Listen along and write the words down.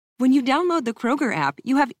When you download the Kroger app,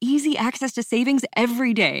 you have easy access to savings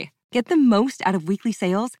every day. Get the most out of weekly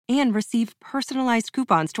sales and receive personalized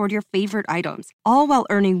coupons toward your favorite items, all while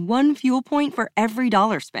earning 1 fuel point for every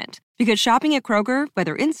 $1 spent. Because shopping at Kroger,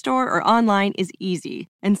 whether in-store or online, is easy.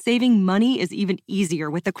 And saving money is even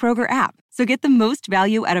easier with the Kroger app. So get the most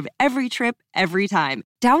value out of every trip, every time.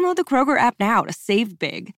 Download the Kroger app now to save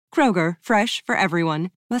big. Kroger, fresh for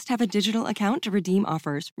everyone. Must have a digital account to redeem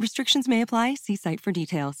offers. Restrictions may apply. See site for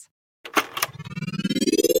details.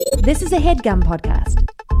 This is a HeadGum podcast.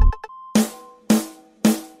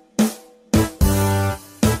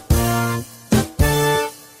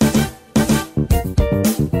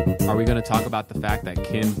 Are we going to talk about the fact that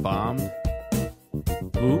Ken bombed?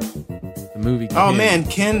 Who? The movie Ken. Oh, man,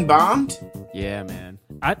 Ken bombed? Yeah, man.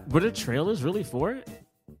 Were there trailers really for it?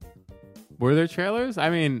 Were there trailers?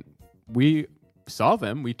 I mean, we saw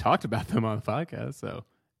them. We talked about them on the podcast, so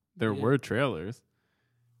there were trailers.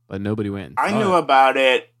 But nobody went. I knew about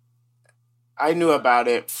it. I knew about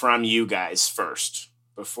it from you guys first.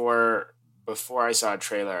 Before I saw a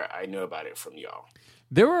trailer, I knew about it from y'all.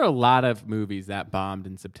 There were a lot of movies that bombed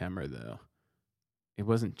in September, though. It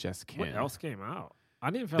wasn't just Ken. What else came out?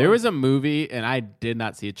 I didn't. There was a movie, and I did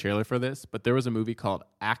not see a trailer for this, but there was a movie called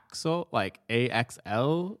Axel, like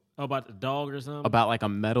AXL. Oh, about the dog or something? About like a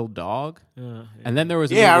metal dog. Yeah. And then there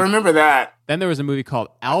was I remember that. Then there was a movie called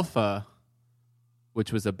Alpha,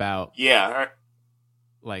 which was about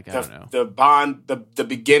like I don't know, the bond, the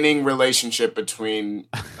beginning relationship between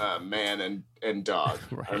man and dog.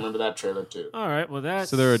 Right. I remember that trailer too. All right, well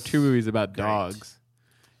that's so there are two movies about dogs.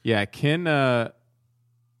 Yeah, Ken.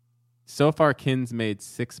 So far, Ken's made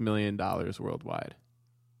 $6 million worldwide.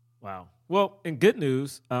 Wow. Well, in good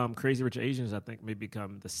news, Crazy Rich Asians I think may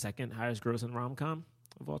become the second highest grossing rom-com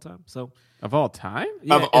of all time. So of all time,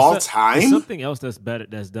 of all time, it's something else that's better,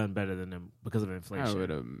 that's done better than them because of inflation. I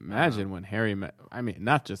would imagine when Harry met. I mean,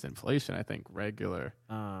 not just inflation. I think regular.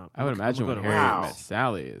 I would imagine when Harry met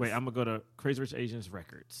Sally. Is, wait, I'm gonna go to Crazy Rich Asians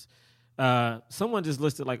records. Someone just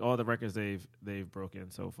listed like all the records they've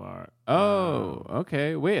broken so far. Oh,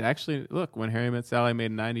 okay. Wait, actually, look. When Harry Met Sally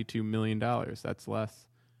made $92 million. That's less.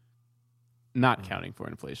 Not counting for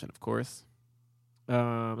inflation, of course.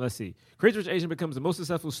 Let's see. Crazy Rich Asian becomes the most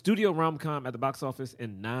successful studio rom-com at the box office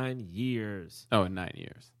in 9 years. Oh, in 9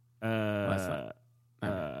 years.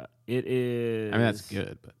 It is. I mean, that's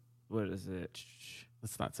good, but what is it?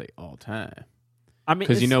 Let's not say all time. I mean,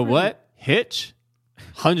 because you know what? Hitch,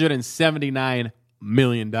 $179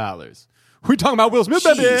 million. We're talking about Will Smith,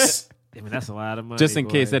 baby. I mean, that's a lot of money. Just in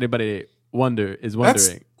case anybody wondering,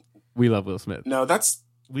 we love Will Smith. No, that's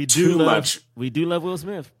we do much. We do love Will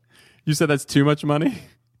Smith. You said that's too much money?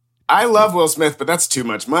 I love Will Smith, but that's too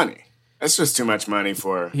much money. That's just too much money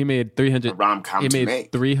for he made a rom-com to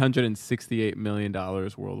make. $368 million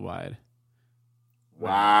worldwide.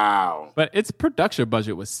 Wow. But its production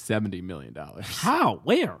budget was $70 million. How?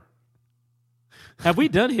 Where? Have we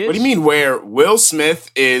done Hitch? What do you mean where? Will Smith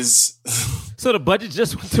is... So the budget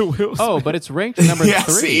just went to Will Smith? Oh, but it's ranked number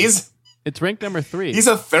 3. It's ranked number 3. He's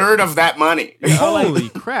a third of that money. Holy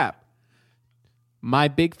crap. My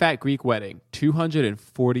Big Fat Greek Wedding,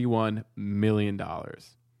 $241 million. Wow.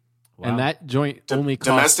 And that joint only cost...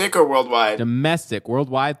 Domestic or worldwide? Domestic.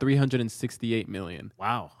 Worldwide, $368 million.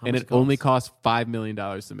 Wow. And it only cost $5 million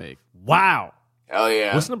to make. Wow. Hell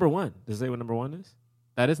yeah. What's number 1? Does it say what number 1 is?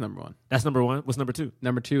 That is number 1. That's number 1? What's number 2?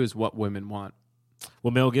 Number 2 is What Women Want.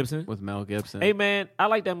 With Mel Gibson? With Mel Gibson. Hey, man, I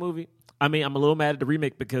like that movie. I mean, I'm a little mad at the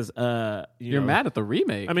remake because You're mad at the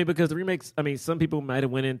remake? I mean, because the remakes. I mean, some people might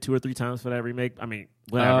have went in 2 or 3 times for that remake. I mean,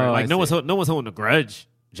 whatever. No one's holding a grudge,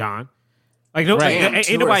 John. Like, no,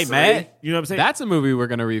 ain't nobody mad. You know what I'm saying? That's a movie we're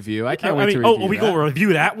gonna review. I can't wait to review. Oh, are we gonna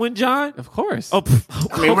review that one, John? Of course. Oh,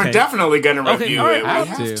 I mean, we're definitely gonna review it. We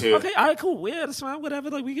have to. Okay, all right, cool. Yeah, that's fine.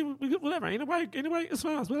 Whatever. Like we can whatever. Ain't nobody. It's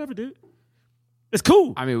fine. It's whatever, dude. It's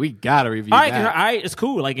cool. I mean, we gotta review all that. All right, it's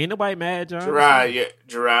cool. Like, ain't nobody mad, John.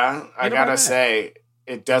 Gerard, I gotta say,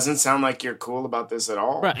 it doesn't sound like you're cool about this at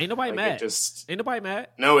all. Right, ain't nobody mad. Ain't nobody mad.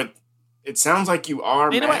 No, it sounds like you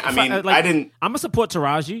are mad. I mean, I didn't... I'm gonna support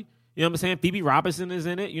Taraji. You know what I'm saying? Phoebe Robinson is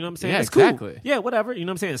in it. You know what I'm saying? Yeah, it's exactly. Cool. Yeah, whatever. You know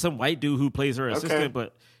what I'm saying? Some white dude who plays her assistant,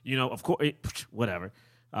 but, you know, of course, whatever.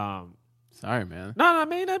 Sorry, man. No,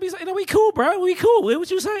 man. We cool, bro. We cool.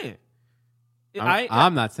 What you saying?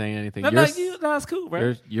 I'm not saying anything. That's cool,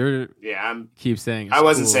 bro. You're keep saying it's I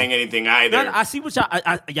wasn't cool. saying anything either. No, I see what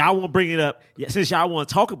y'all want to bring it up since y'all want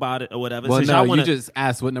to talk about it or whatever. Well, since no, y'all you just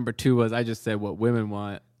asked what number 2 was. I just said what women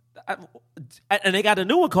want. And they got a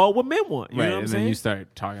new one called What Men Want. You know what I'm and saying? then you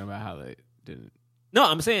start talking about how they didn't. No,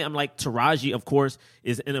 I'm saying I'm like Taraji, of course,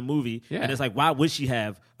 is in a movie, Yeah. and it's like, why would she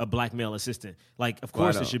have a black male assistant? Like, of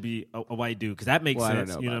course, it should be a white dude because that makes Well, sense.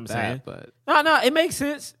 I don't know You know about what I'm saying? that, but No, it makes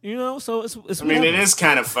sense. You know, so it's. I mean, it whatever. is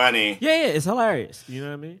kind of funny. Yeah, it's hilarious. You know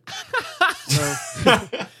what I mean? So,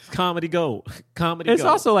 it's comedy gold. Comedy. it's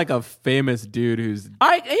gold. also like a famous dude who's All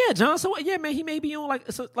right, yeah, John. So yeah, man, he may be on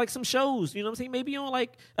like some shows. You know what I'm saying? Maybe on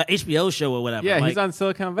like an HBO show or whatever. he's like, on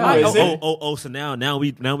Silicon Oh, Valley. is it? So now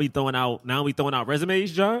we throwing out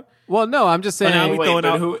resumes, John. Well, no, I'm just saying. Now we wait, throwing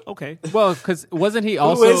but out. who- Okay. Well, because wasn't he is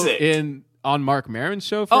also it? on Mark Maron's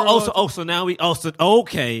show? For a while? So now we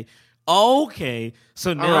okay.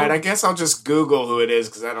 So now All right, I guess I'll just Google who it is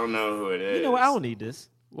because I don't know who it is. you know what? I don't need this.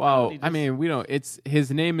 Well, He I just- mean, we don't. It's his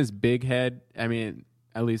name is Big Head. I mean,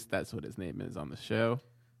 at least that's what his name is on the show.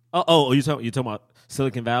 You talking about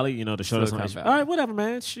Silicon Valley? You know the show that's on Silicon HBO. Valley. All right, whatever,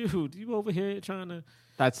 man. Shoot, you over here trying to?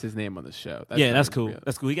 That's his name on the show. Yeah, not that's his cool. real-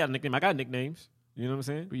 That's cool. He got a nickname. I got nicknames. You know what I'm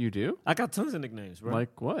saying? You do? I got tons of nicknames, bro.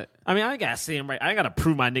 Like what? I mean, I ain't gotta say them right. I ain't gotta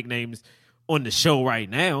prove my nicknames on the show right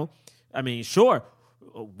now. I mean, sure,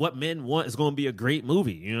 What Men Want is going to be a great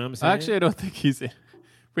movie. You know what I'm saying? Actually, I don't think he's in.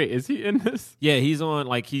 Wait, is he in this? yeah, he's on.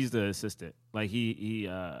 Like, he's the assistant. Like, he's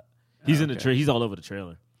in the okay. he's all over the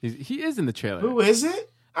trailer. He is in the trailer. Who is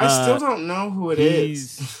it? I still don't know who it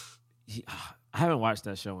is. I haven't watched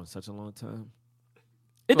that show in such a long time.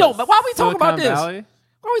 It don't. But why are we talking about this? Silicon Valley?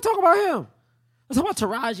 Why are we talking about him? Let's talk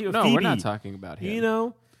about Taraji or No, Phoebe. we're not talking about him. You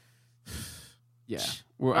know, Yeah.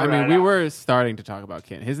 All I mean, right, we were starting to talk about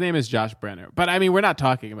Ken. His name is Josh Brenner. But I mean, we're not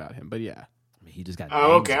talking about him. But yeah. I mean, he just got. Oh,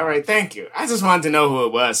 names okay, on all it. right, thank you. I just wanted to know who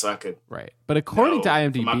it was so I could. Right. But according No, to for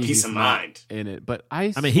IMDb, my peace he's of not mind. in it. But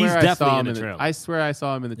I mean, he's swear I definitely saw in him the trailer. I swear I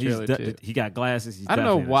saw him in the trailer too. He got glasses. He's I don't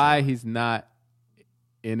know definitely in the why trailer. he's not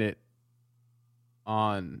in it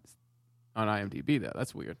on IMDb though.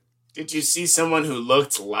 That's weird. Did you see someone who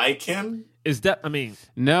looked like him? Is that? I mean,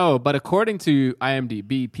 No, but according to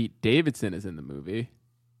IMDb, Pete Davidson is in the movie.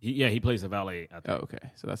 he plays the valet. I think. Oh,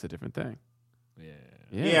 okay. So that's a different thing.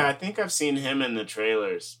 Yeah. I think I've seen him in the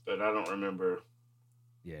trailers, but I don't remember.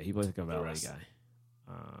 Yeah, he plays like a valet rest.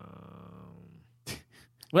 guy.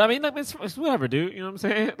 Well, I mean, like, it's whatever, dude. You know what I'm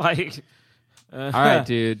saying? Like, All right,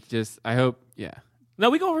 dude. Just I hope. Yeah. No,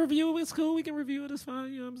 we gonna review it. It's cool. We can review it. It's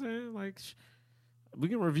fine. You know what I'm saying? Like, we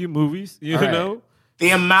can review movies. You All right. know? The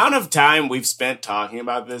amount of time we've spent talking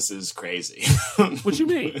about this is crazy. What you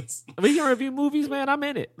mean? We can review movies, man. I'm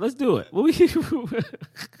in it. Let's do it. Well,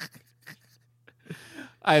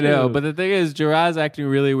 I know, Shoot. but the thing is, Gerard's acting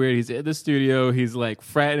really weird. He's in the studio. He's like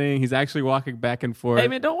fretting. He's actually walking back and forth. Hey,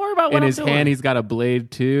 man, don't worry about what in I'm his doing. hand, he's got a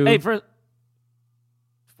blade too. Hey,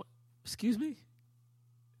 excuse me?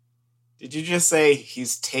 Did you just say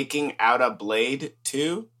he's taking out a blade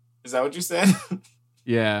too? Is that what you said?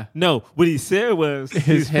 Yeah. No, what he said was His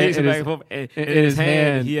he's hand- pacing in back his- and forth. And In his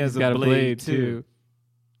hand, he has he's got a blade too.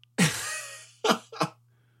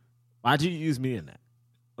 Why'd you use me in that?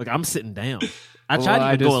 Like, I'm sitting down. I Well, tried to I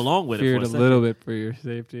even just go along with it feared for a a second. little bit for your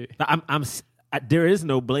safety. There is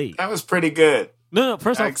no blade. That was pretty good. No.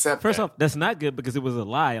 First I off, accept that. that's not good because it was a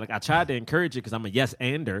lie. Like, I tried to encourage it because I'm a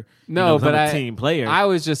yes-ander. No, 'cause but I'm a team player. I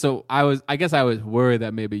was just I guess I was worried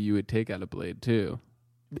that maybe you would take out a blade too.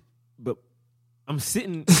 but I'm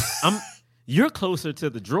sitting. You're closer to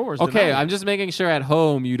the drawers. than Okay, I am. I'm just making sure at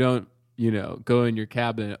home you don't, go in your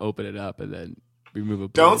cabinet and open it up and then remove a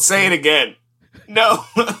blade. Don't say it again. No.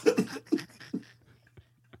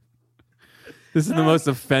 This is the most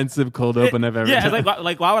offensive cold open I've ever Yeah, done. it's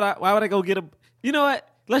like why would I go get a? You know what?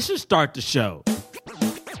 Let's just start the show.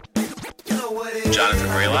 Jonathan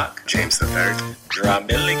Raylock, James III, Gerard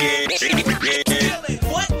Milligan.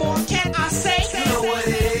 What more can I say? You know what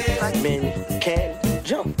it is. Black men can't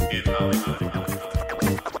jump.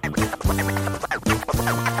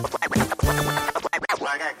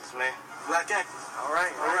 Black actors, man. Black actors. All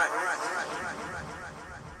right.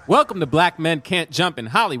 Welcome to Black Men Can't Jump in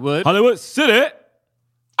Hollywood. Hollywood City.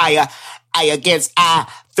 Eye against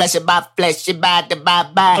eye, flesh by flesh,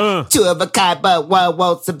 by two of a kind, but one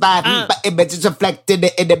won't survive. My image is reflected in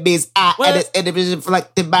the enemy's eye, and its image is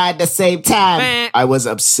reflected by the same time. I was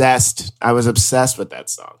obsessed. With that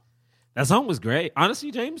song. That song was great. Honestly,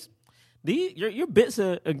 James, your bits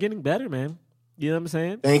are getting better, man. You know what I'm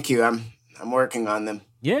saying? Thank you. I'm working on them.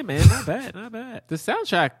 Yeah, man. Not bad. Not bad. The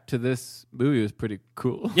soundtrack to this movie was pretty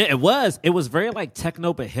cool. Yeah, it was. It was very like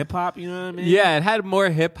techno but hip hop. You know what I mean? Yeah, it had more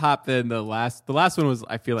hip hop than the last. The last one was,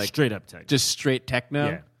 I feel like, Straight up techno. just straight techno.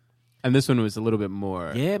 Yeah. And this one was a little bit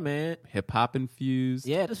more Yeah, man. hip hop infused.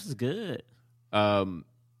 Yeah, this was good.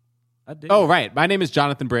 I I did. Oh, right. My name is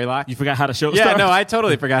Jonathan Braylock. You forgot how the show Yeah, starts? no, I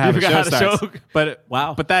totally forgot how the show starts. But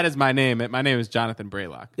wow. But that is my name. My name is Jonathan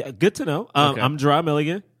Braylock. Yeah, good to know. Okay. I'm Gerard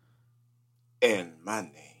Milligan. And my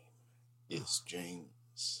name is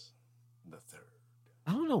James the Third.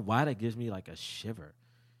 I don't know why that gives me like a shiver.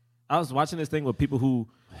 I was watching this thing with people who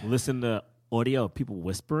listen to audio of people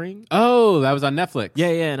whispering. Oh, that was on Netflix. Yeah,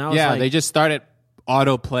 and I was like, they just started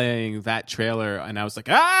auto playing that trailer, and I was like,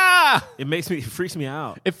 ah! It freaks me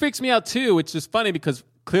out. It freaks me out too, which is funny because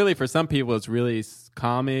clearly for some people it's really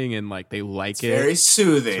calming and like they like It's it. very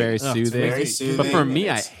soothing. It's very soothing. very soothing. But for me,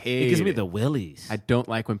 I hate It gives me it. the willies. I don't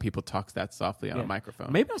like when people talk that softly on Yeah. a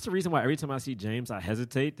microphone. Maybe that's the reason why every time I see James, I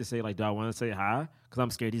hesitate to say like, "Do I want to say hi?" Because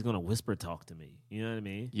I'm scared he's gonna whisper talk to me. You know what I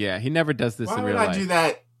mean? Yeah, he never does this Why in would real I life. do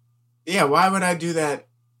that? Yeah, why would I do that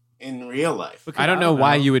in real life? Because I don't know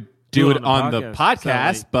why you would do it on the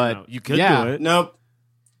podcast, So, like, but you know, you could yeah, do it. Nope.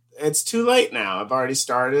 It's too late now. I've already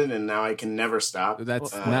started, and now I can never stop.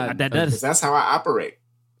 That's Well, not that because does. that's how I operate.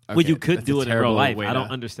 Well, you okay, could that's do a it in real terrible life. way I to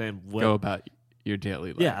don't understand what. go about your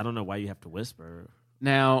daily life. Yeah, I don't know why you have to whisper.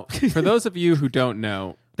 Now, for those of you who don't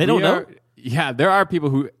know, They don't know? Yeah, there are people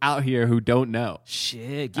who out here who don't know.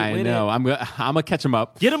 Shit, get I with know. it. I'm gonna catch them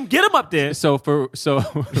up. Get him up there. So for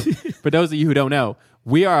those of you who don't know,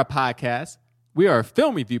 we are a podcast. We are a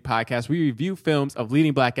film review podcast. We review films of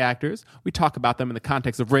leading black actors. We talk about them in the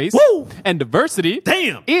context of race Woo! and diversity.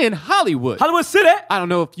 Damn. In Hollywood. Hollywood City. I don't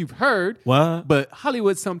know if you've heard, What? but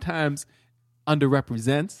Hollywood sometimes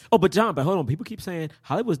underrepresents. Oh, but John, but hold on. People keep saying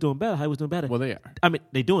Hollywood's doing better. Hollywood's doing better. Well, they are. I mean,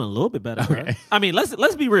 they doing a little bit better. Okay. Bro. I mean,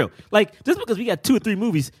 let's be real. Like, just because we got 2 or 3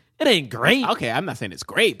 movies, it ain't great. Okay, I'm not saying it's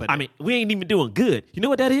great, but I mean, we ain't even doing good. You know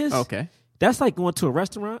what that is? Okay. That's like going to a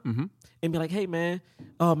restaurant and be like, "Hey, man,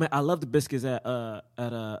 oh man, I love the biscuits at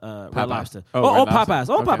Red Lobster. Oh, Red Lobster. Popeyes.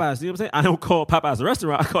 Okay. Popeyes. You know what I'm saying? I don't call Popeyes a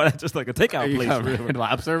restaurant. I call that just like a takeout you place. got a Red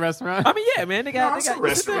Lobster restaurant. I mean, yeah, man, they got it's they a got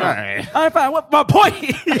restaurant. All right. All right, fine. What my point?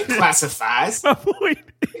 It classifies. My point.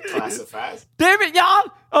 It classifies. Damn it,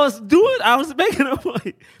 y'all! I was making a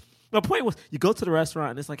point. My point was, you go to the restaurant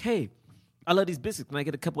and it's like, "Hey, I love these biscuits. Can I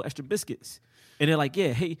get a couple extra biscuits?" And they're like, "Yeah,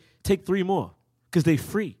 hey, take 3 more because they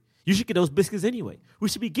free. You should get those biscuits anyway. We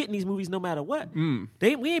should be getting these movies no matter what. We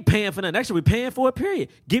ain't paying for nothing extra. We paying for it, period.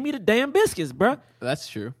 Give me the damn biscuits, bruh. That's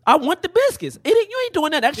true. I want the biscuits. You ain't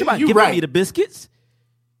doing that extra by You giving right. me the biscuits.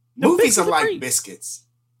 The Movies biscuits are like free. biscuits.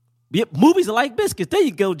 Yep, movies are like biscuits. There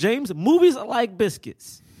you go, James. Movies are like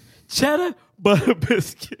biscuits. Cheddar butter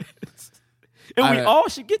biscuits. And we all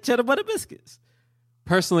should get cheddar butter biscuits.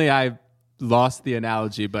 Personally, I lost the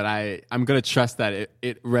analogy, but I'm going to trust that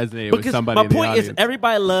it resonated with Because somebody my in the point audience. is,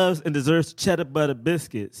 everybody loves and deserves cheddar butter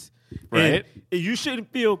biscuits. Right. And you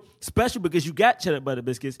shouldn't feel special because you got cheddar butter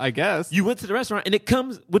biscuits. I guess. You went to the restaurant and it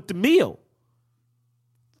comes with the meal.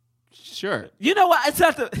 Sure. You know what? It's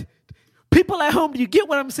not the people at home. Do you get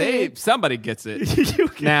what I'm saying? Somebody gets it. You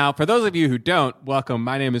get- Now, for those of you who don't, welcome.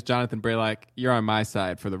 My name is Jonathan Braylock. You're on my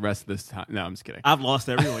side for the rest of this time. No, I'm just kidding. I've lost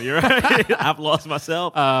everyone. You're right. I've lost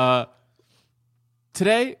myself.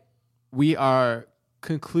 Today, we are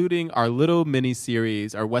concluding our little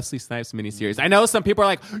mini-series, our Wesley Snipes mini-series. I know some people are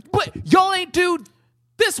like, but y'all ain't do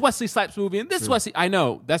this Wesley Snipes movie and this Wesley. I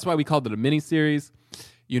know. That's why we called it a mini-series.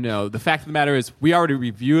 You know, the fact of the matter is we already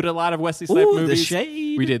reviewed a lot of Wesley Snipes Ooh, the movies.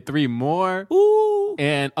 shade. We did 3 more. Ooh.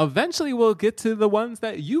 And eventually we'll get to the ones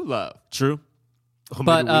that you love. True.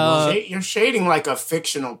 But You're shading like a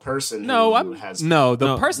fictional person. no, who has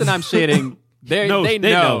the person I'm shading, they No, know. they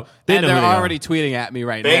know. They and know they're who they are. already tweeting at me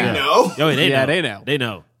right They now. know. Yo, they Yeah, know. they know. They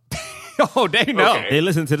know. Oh, they know. Okay. They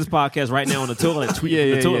listen to this podcast right now on the toilet, tweeting Yeah,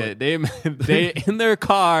 the yeah, toilet. yeah. They in their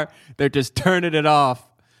car, they're just turning it off.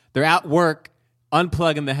 They're at work,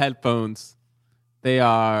 unplugging the headphones.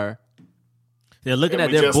 They're looking And at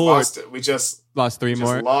we their just board. lost it. We just Lost 3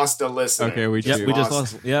 more. lost a listener. Okay, we Yep, just we just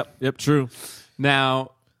lost. Yep, true.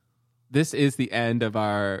 Now, this is the end of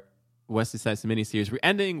our Wesley Snipes miniseries. We're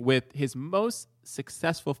ending with his most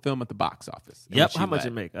successful film at the box office. in Yep, which he how much led.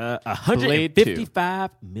 it make? Blade 2. $155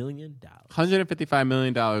 million. $155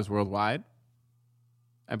 million worldwide.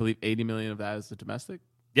 I believe $80 million of that is the domestic.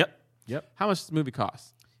 Yep. How much does the movie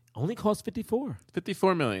cost? Only cost $54.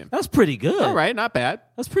 $54 million. That's pretty good. All right, not bad.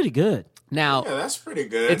 That's pretty good. Now, Yeah, that's pretty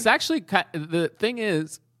good. it's actually the thing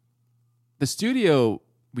is, the studio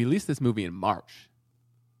released this movie in March,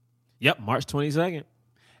 Yep, March 22nd.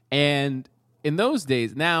 and in those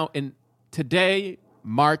days, today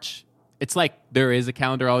March, it's like there is a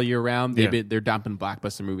calendar all year round. Yeah. They're dumping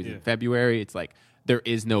blockbuster movies in February. It's like there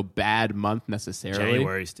is no bad month necessarily.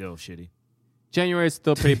 January's still shitty. January is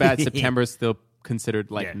still pretty bad. September is still considered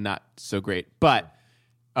not so great. But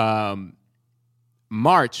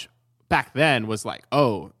March back then was like,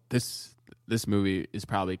 oh, this movie is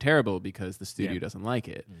probably terrible because the studio doesn't like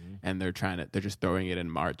it, and they're just throwing it in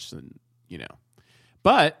March, and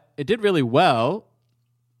but it did really well.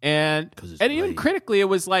 And even critically, it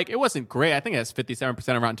wasn't great. I think it has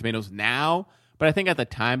 57% of Rotten Tomatoes now, but I think at the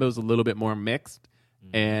time it was a little bit more mixed.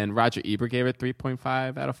 And Roger Ebert gave it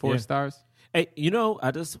 3.5 out of 4 stars. Hey,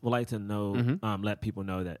 I just would like to know, let people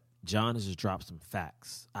know that John has just dropped some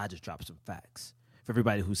facts. I just dropped some facts for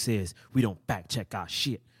everybody who says we don't fact check our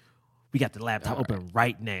shit. We got the laptop open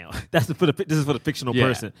right now. This is for the fictional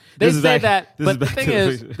person. They say that, but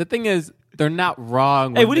the thing is, they're not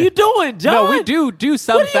wrong. Hey, what are you doing, John? No, we do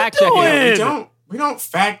some fact checking. We don't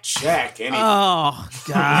fact check anything. Oh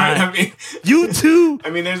God! I mean, you two. I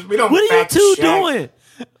mean, we don't. What are you fact two check. doing?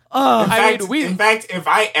 In fact, if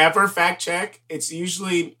I ever fact check, it's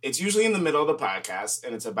usually in the middle of the podcast,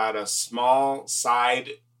 and it's about a small side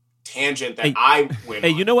tangent that I went.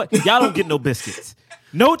 Hey, on. you know what? Y'all don't get no biscuits.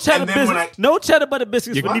 No cheddar biscuits. No cheddar butter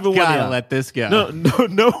biscuits for neither one of y'all. Let this go.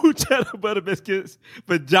 No cheddar butter biscuits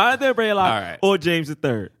for Jonathan Braylock or James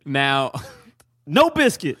III. Now, no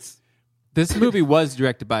biscuits. This movie was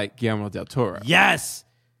directed by Guillermo del Toro. Yes.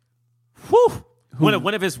 Whew.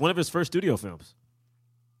 One of his first studio films.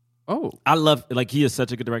 Oh, I love he is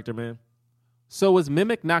such a good director, man. So was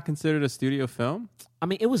Mimic not considered a studio film? I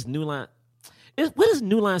mean, it was New Line. What is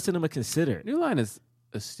New Line Cinema considered? New Line is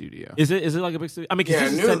a studio. Is it like a big studio? I mean,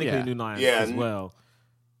 because this is technically New Line as well.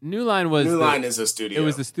 New Line is a studio. It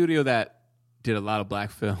was the studio that did a lot of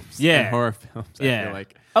black films, and horror films. I feel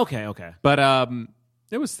like okay, but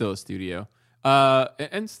it was still a studio,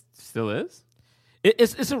 and still is.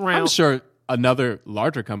 It's around. I'm sure another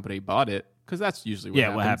larger company bought it because that's usually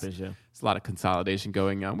what happens. Yeah, it's a lot of consolidation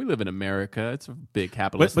going on. We live in America. It's a big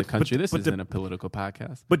capitalist country. This isn't a political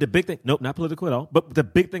podcast. But the big thing, nope, not political at all. But the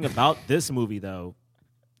big thing about this movie, though,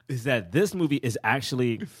 is that this movie is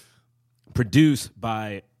actually produced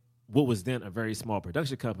by what was then a very small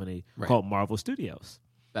production company called Marvel Studios.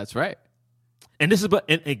 That's right. And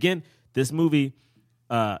again, this movie,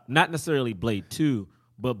 not necessarily Blade 2,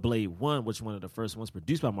 but Blade 1, which was one of the first ones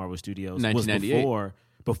produced by Marvel Studios, was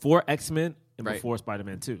before X-Men and before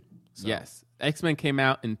Spider-Man 2. So. Yes. X-Men came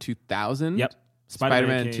out in 2000. Yep.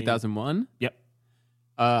 Spider-Man in 2001. Yep.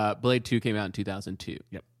 Blade 2 came out in 2002.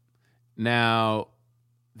 Yep. Now,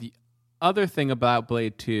 the other thing about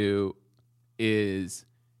Blade 2 is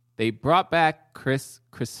they brought back Chris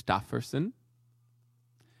Christopherson,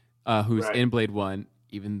 who's in Blade 1,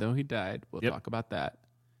 even though he died. We'll talk about that.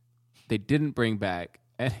 They didn't bring back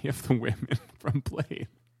any of the women from Blade.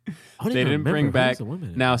 They didn't bring back.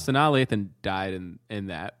 Now, Sanaa Lathan died in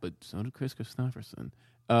that, but so did Chris Christopherson.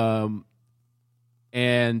 And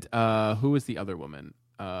who was the other woman?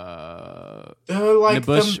 Nabush,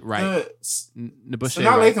 right?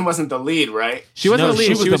 Sanaa Lathan wasn't the lead, right? She wasn't the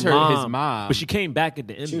lead. She was his mom, but she came back at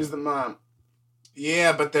the end. She was the mom.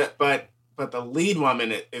 Yeah, but the lead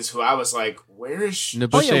woman is who I was like, where is she?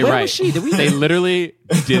 Nabush, where was she? They literally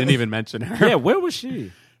didn't even mention her. Yeah, where was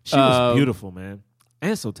she? She was beautiful, man.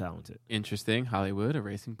 And so talented. Interesting. Hollywood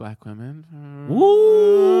erasing black women.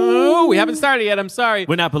 Woo! We haven't started yet. I'm sorry.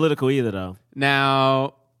 We're not political either, though.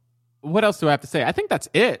 Now, what else do I have to say? I think that's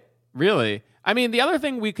it, really. I mean, the other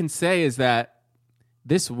thing we can say is that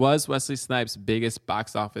this was Wesley Snipes' biggest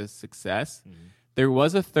box office success. Mm-hmm. There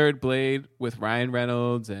was a third Blade with Ryan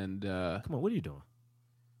Reynolds and... Come on, what are you doing?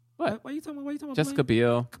 What? Why are you talking about Jessica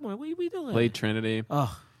Biel. Come on, what are we doing? Blade Trinity.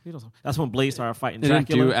 Oh, that's when Blade started fighting Dracula.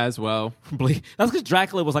 Dracula. Didn't do as well. Blade. That's because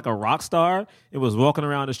Dracula was like a rock star. It was walking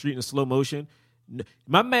around the street in slow motion.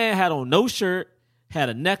 My man had on no shirt, had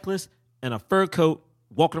a necklace, and a fur coat,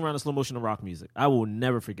 walking around in slow motion to rock music. I will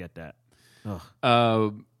never forget that.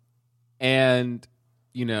 And,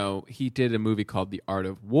 he did a movie called The Art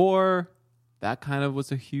of War. That kind of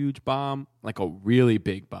was a huge bomb, like a really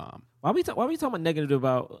big bomb. Why are we talking about negative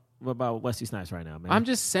about Wesley Snipes right now, man? I'm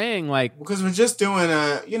just saying, because we're just doing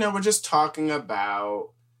we're just talking about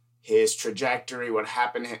his trajectory, what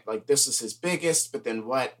happened. Like, this is his biggest, but then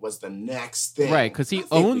what was the next thing? Right, because he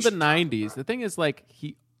owned the 90s. The thing is,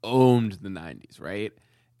 he owned the 90s, right?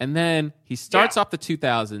 And then he starts off the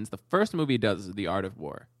 2000s. The first movie he does is The Art of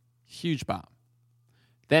War. Huge bomb.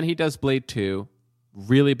 Then he does Blade 2.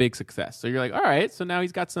 Really big success. So you're like, all right, so now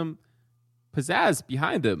he's got some pizzazz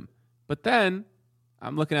behind him. But then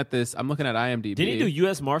I'm looking at IMDb. Did he do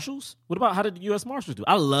U.S. Marshals? How did the U.S. Marshals do?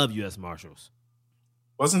 I love U.S. Marshals.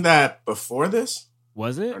 Wasn't that before this?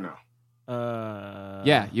 Was it? Or no?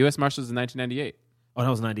 Yeah, U.S. Marshals in 1998. Oh, that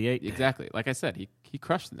was 98? Exactly. Like I said, he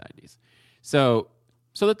crushed the 90s. So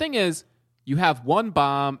the thing is, you have one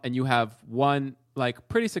bomb and you have one,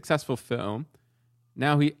 pretty successful film.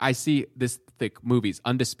 Now I see this thick movies: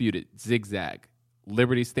 Undisputed, Zigzag,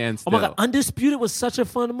 Liberty Stands Still. Oh my God, Undisputed was such a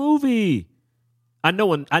fun movie. I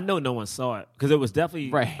know no one saw it because it was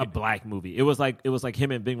definitely a black movie. It was like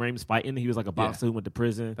him and Bing Rames fighting. He was like a boxer who went to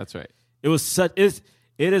prison. That's right. It was it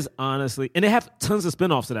is honestly, and they have tons of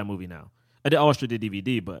spinoffs of that movie now. I did All Street did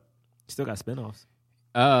DVD, but still got spinoffs.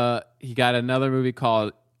 He got another movie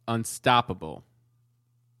called Unstoppable.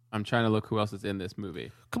 I'm trying to look who else is in this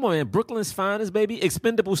movie. Come on, man. Brooklyn's Finest, baby.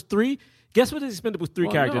 Expendables 3. Guess what his Expendables 3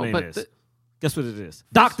 character name is? Guess what it is?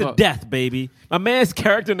 Dr. Death, baby. My man's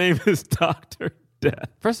character name is Dr. Death.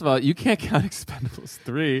 First of all, you can't count Expendables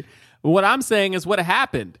 3. What I'm saying is what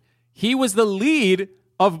happened. He was the lead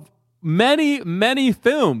of many, many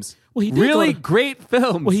films. Well, he did really great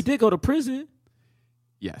films. Well, he did go to prison.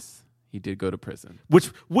 Yes, he did go to prison.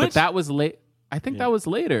 Which but that was late. I think that was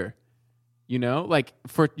later. You know, like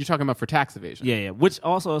you're talking about for tax evasion. Yeah. Which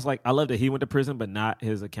also is like, I love that he went to prison, but not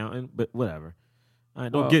his accountant. But whatever. All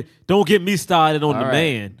right, don't get me started on the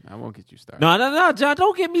man. I won't get you started. No, John.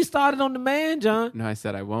 Don't get me started on the man, John. No, I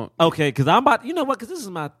said I won't. Okay, because I'm about. You know what? Because this is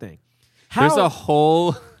my thing. There's a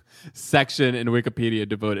whole section in Wikipedia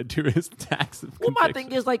devoted to his tax. Well, my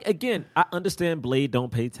thing is like, again, I understand Blade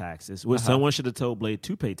don't pay taxes. Well, someone should have told Blade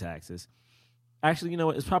to pay taxes. Actually, you know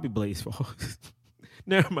what? It's probably Blade's fault.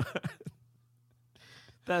 Never mind.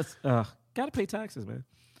 That's gotta pay taxes, man.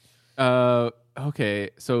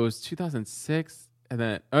 Okay, so it was 2006, and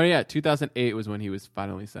then 2008 was when he was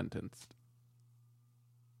finally sentenced.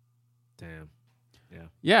 Damn.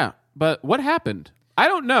 Yeah, but what happened? I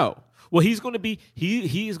don't know. Well, he's going to be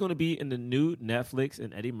he is going to be in the new Netflix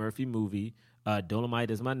and Eddie Murphy movie,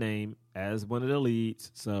 Dolomite Is My Name, as one of the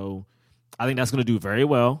leads. So I think that's going to do very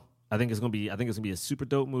well. I think it's going to be a super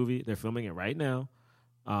dope movie. They're filming it right now.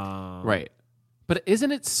 Right. But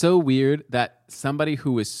isn't it so weird that somebody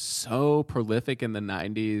who was so prolific in the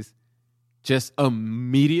 90s just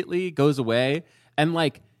immediately goes away? And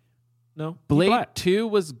like, no, Blade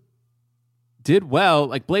 2 did well.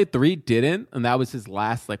 Like Blade 3 didn't, and that was his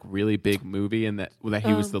last like really big movie, and that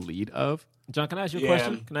he was the lead of. John, can I ask you a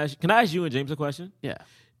question? Can I ask you and James a question? Yeah.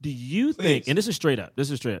 Do you think, and this is straight up,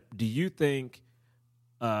 do you think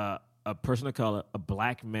a person of color, a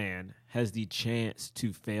black man, has the chance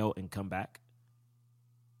to fail and come back?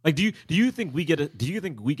 Like, do you think we get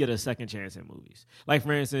a second chance in movies? Like,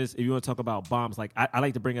 for instance, if you want to talk about bombs, like I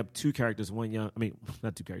like to bring up two actors, one young,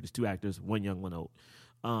 one old.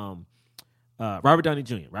 Robert Downey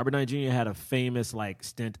Jr. Robert Downey Jr. had a famous like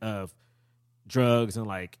stint of drugs and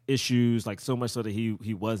like issues, like so much so that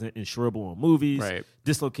he wasn't insurable on movies. Right.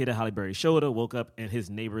 Dislocated Halle Berry's shoulder, woke up in his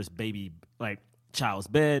neighbor's baby like child's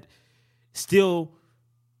bed. Still,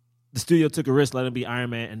 the studio took a risk, let him be Iron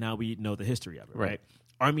Man, and now we know the history of it. Right.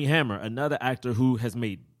 Armie Hammer, another actor who has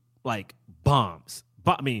made like bombs.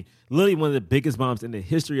 I mean, literally one of the biggest bombs in the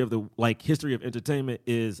history of entertainment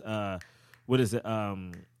is The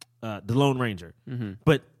Lone Ranger. Mm-hmm.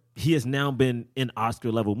 But he has now been in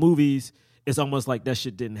Oscar level movies. It's almost like that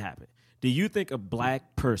shit didn't happen. Do you think a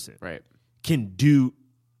black person can do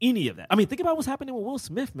any of that? I mean, think about what's happening with Will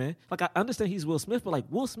Smith, man. Like, I understand he's Will Smith, but like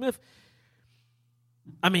Will Smith,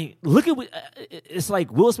 I mean, look at it's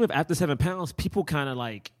like Will Smith after 7 pounds, people kind of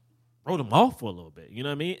like wrote him off for a little bit. You know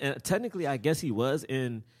what I mean? And technically, I guess he was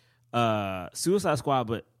in Suicide Squad,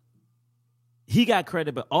 but he got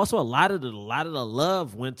credit. But also, a lot of the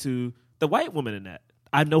love went to the white woman in that.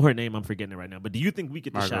 I know her name. I'm forgetting it right now. But do you think we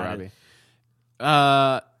get the shot?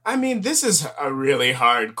 I mean, this is a really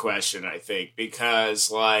hard question, I think, because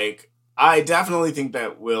like I definitely think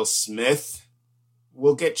that Will Smith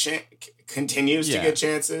will get continues to get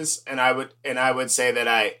chances, and I would say that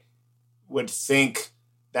I would think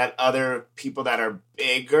that other people that are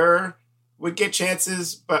bigger would get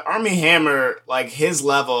chances, but Armie Hammer, like his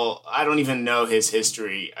level, I don't even know his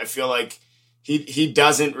history. I feel like he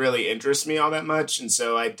doesn't really interest me all that much, and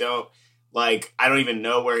so I don't even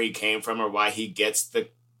know where he came from or why he gets the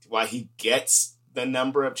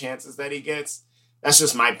number of chances that he gets. That's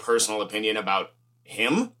just my personal opinion about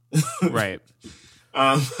him. Right.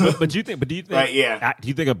 But do you think? Right, yeah. Do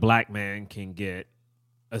you think a black man can get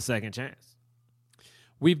a second chance?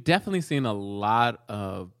 We've definitely seen a lot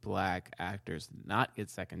of black actors not get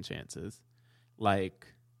second chances. Like,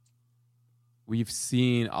 we've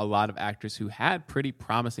seen a lot of actors who had pretty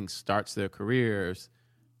promising starts to their careers,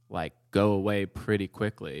 like, go away pretty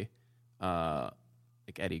quickly. Like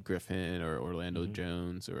Eddie Griffin or Orlando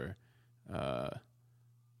Jones or,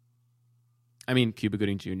 Cuba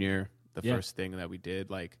Gooding Jr., the first thing that we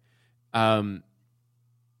did. Like, but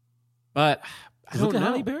I don't look at know.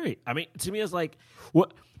 Halle Berry. I mean, to me, it's like,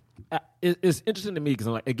 what it's interesting to me because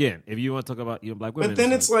I'm like, again, if you want to talk about black women, but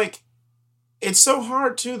then it's like it's so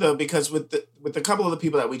hard too though, because with a couple of the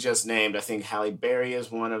people that we just named, I think Halle Berry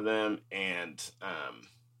is one of them, and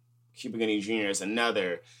Cuba Gooding Jr. is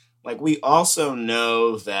another. Like, we also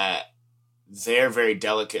know that they're very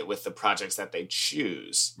delicate with the projects that they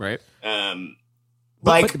choose, right?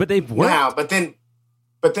 But they've worked. Wow, but then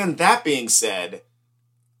that being said,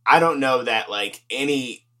 I don't know that like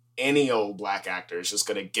any old black actor is just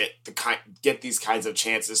gonna get these kinds of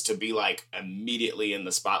chances to be like immediately in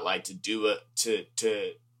the spotlight, to do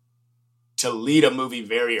to lead a movie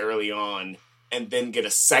very early on and then get a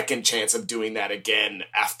second chance of doing that again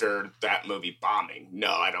after that movie bombing.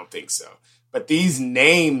 No, I don't think so. But these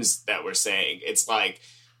names that we're saying, it's like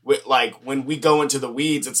when we go into the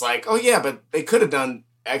weeds, it's like, oh yeah, but they could have done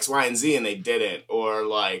X, Y, and Z and they didn't. Or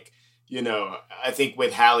like, I think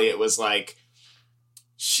with Halle, it was like,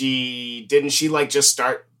 she like just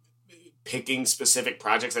start picking specific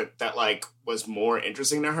projects that like was more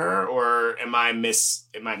interesting to her, or am I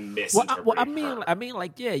misinterpreting? Well, I mean,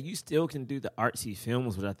 like, yeah, you still can do the artsy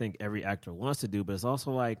films, which I think every actor wants to do, but it's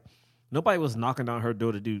also like nobody was knocking down her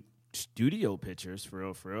door to do studio pictures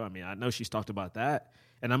for real. I mean, I know she's talked about that,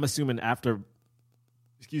 and I'm assuming after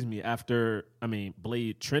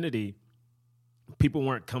Blade Trinity, people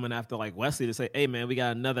weren't coming after like Wesley to say, "Hey, man, we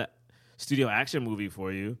got another studio action movie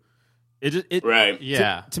for you." Right.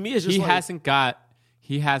 Yeah. To me, it's just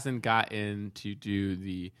he hasn't gotten to do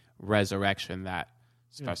the resurrection that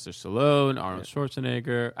Sylvester Stallone, Arnold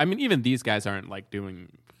Schwarzenegger. I mean, even these guys aren't like doing.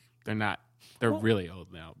 They're really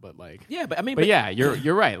old now, but like. Yeah, but I mean, but yeah,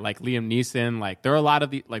 you're right. Like Liam Neeson, like there are a lot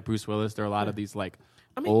of the like Bruce Willis. There are a lot of these like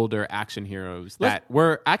older action heroes that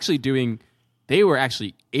were actually doing. They were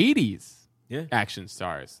actually 80s action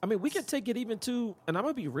stars. I mean, we can take it even to, and I'm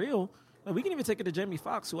gonna be real. Like, we can even take it to Jamie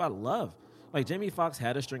Foxx, who I love. Like, Jamie Foxx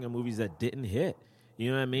had a string of movies that didn't hit.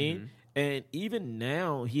 You know what I mean? Mm-hmm. And even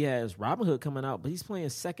now, he has Robin Hood coming out, but he's playing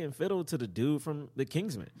second fiddle to the dude from The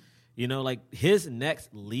Kingsman. Like, his next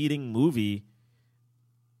leading movie,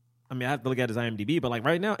 I mean, I have to look at his IMDb, but like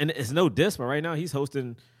right now, and it's no diss, but right now he's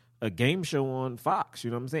hosting a game show on Fox.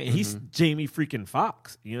 You know what I'm saying? And he's Jamie freaking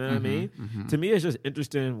Foxx. You know what I mean? Mm-hmm. To me, it's just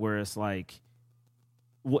interesting where it's like,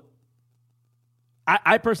 what?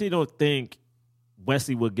 I personally don't think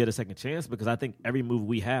Wesley will get a second chance, because I think every movie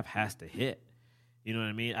we have has to hit. You know what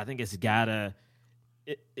I mean? I think it's gotta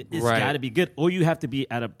be good, or you have to be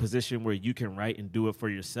at a position where you can write and do it for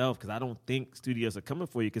yourself. Because I don't think studios are coming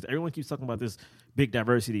for you, because everyone keeps talking about this big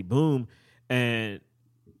diversity boom. And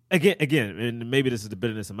again, and maybe this is the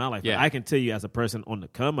bitterness of my life, but I can tell you as a person on the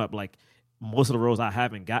come up, like most of the roles I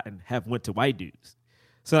haven't gotten have went to white dudes.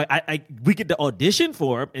 So we get the audition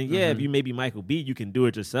for him, and if you maybe Michael B, you can do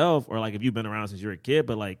it yourself, or like if you've been around since you're a kid.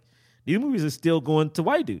 But like these movies are still going to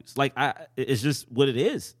white dudes. Like it's just what it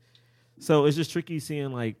is. So it's just tricky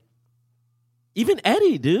seeing like even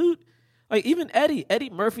Eddie, dude. Like even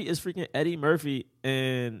Eddie Murphy is freaking Eddie Murphy,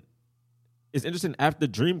 and it's interesting. After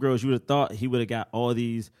Dreamgirls, you would have thought he would have got all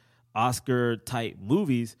these Oscar type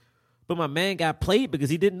movies, but my man got played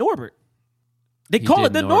because he did Norbert. They call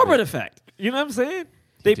it the Norbert effect. You know what I'm saying?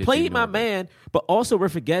 They played my man, but also we're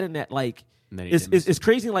forgetting that like it's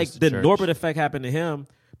crazy. Like the Norbert effect happened to him,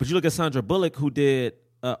 but you look at Sandra Bullock, who did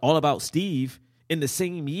All About Steve in the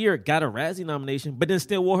same year, got a Razzie nomination, but then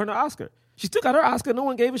still wore her an Oscar. She still got her Oscar. No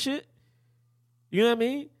one gave a shit. You know what I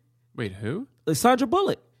mean? Wait, who? Sandra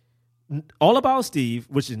Bullock. All About Steve,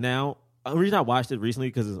 which is now the reason I watched it recently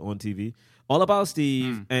because it's on TV. All About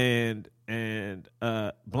Steve and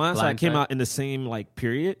Blindside came out in the same like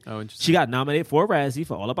period. Oh, interesting. She got nominated for a Razzie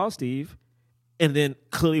for All About Steve, and then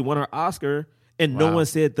clearly won her Oscar. And no one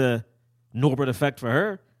said the Norbert effect for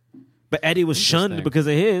her, but Eddie was shunned because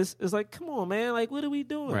of his. It's like, come on, man! Like, what are we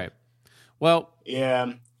doing? Right. Well,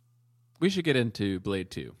 yeah, we should get into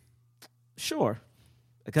Blade 2. Sure.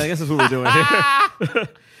 Okay, I guess that's what we're doing here.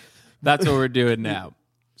 That's what we're doing now.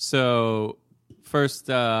 So first,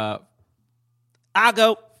 I'll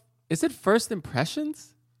go. Is it first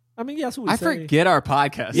impressions? I mean, yeah, that's what we say. I forget our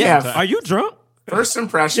podcast. Yeah. sometimes. Are you drunk? First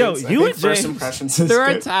impressions. Yo, you and first James. impressions. There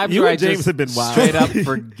are times You where I and James just have been wild. straight up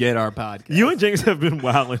forget our podcast. You and James have been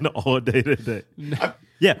wilding all day today.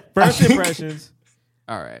 Yeah, first impressions.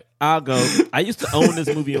 All right. I'll go. I used to own this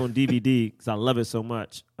movie on DVD because I love it so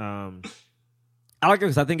much. I like it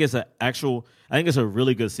because I think it's a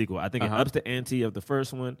really good sequel. I think it ups the ante of the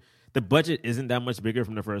first one. The budget isn't that much bigger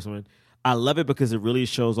from the first one. I love it because it really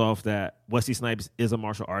shows off that Wesley Snipes is a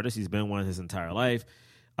martial artist. He's been one his entire life.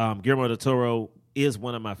 Guillermo del Toro is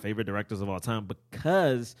one of my favorite directors of all time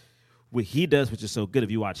because what he does, which is so good.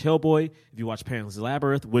 If you watch Hellboy, if you watch Pan's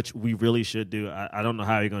Labyrinth, which we really should do. I don't know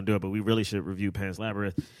how you're going to do it, but we really should review Pan's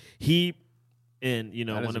Labyrinth. He and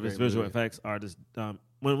one of his visual effects artists, one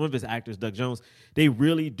of his actors, Doug Jones, they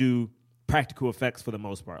really do practical effects for the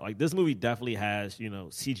most part. Like this movie definitely has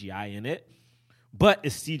CGI in it, but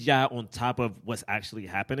it's CGI on top of what's actually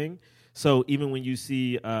happening. So even when you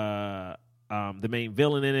see the main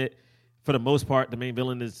villain in it, for the most part, the main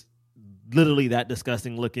villain is literally that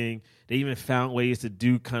disgusting looking. They even found ways to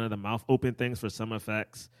do kind of the mouth open things for some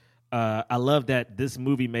effects. I love that this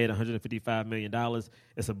movie made $155 million.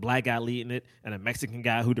 It's a black guy leading it and a Mexican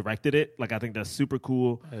guy who directed it. Like, I think that's super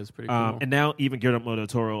cool. That is pretty cool. And now even Guillermo del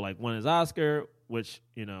Toro won his Oscar, which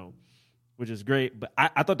is great. But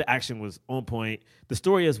I thought the action was on point. The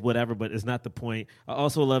story is whatever, but it's not the point. I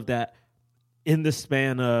also love that in the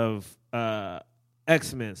span of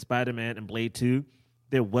X-Men, Spider-Man, and Blade 2,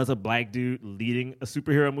 there was a black dude leading a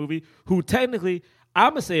superhero movie who technically,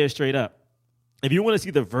 I'm going to say it straight up, if you want to see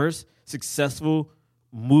the first successful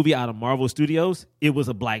movie out of Marvel Studios, it was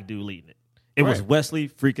a black dude leading it. It was Wesley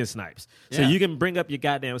freaking Snipes. So you can bring up your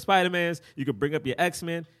goddamn Spider-Mans, you can bring up your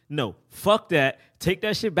X-Men. No, fuck that. Take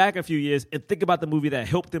that shit back a few years and think about the movie that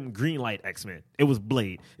helped them greenlight X-Men. It was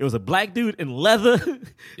Blade. It was a black dude in leather.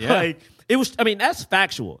 Yeah. That's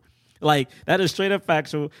factual. That is straight up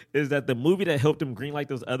factual, is that the movie that helped them greenlight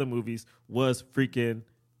those other movies was freaking,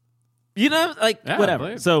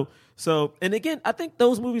 whatever. Blade. So, and again, I think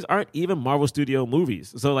those movies aren't even Marvel Studio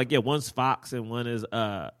movies. So, one's Fox and one is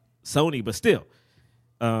Sony, but still.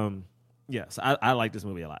 So I like this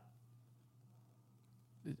movie a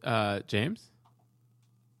lot. James?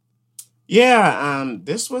 Yeah,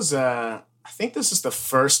 this was I think this is the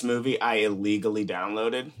first movie I illegally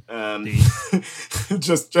downloaded.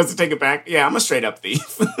 Just to take it back. Yeah, I'm a straight up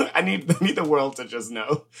thief. I need the world to just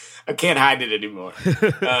know. I can't hide it anymore.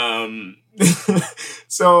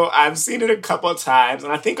 So I've seen it a couple of times,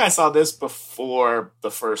 and I think I saw this before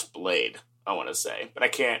the first Blade, I want to say. But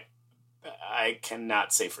I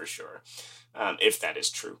cannot say for sure if that is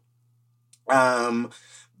true.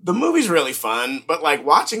 The movie's really fun, but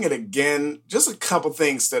watching it again, just a couple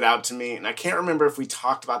things stood out to me, and I can't remember if we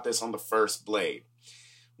talked about this on the first Blade.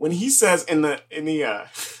 When he says in the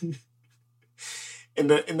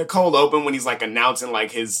cold open, when he's announcing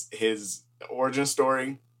his origin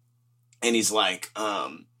story, and he's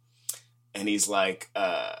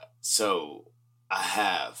so I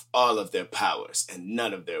have all of their powers and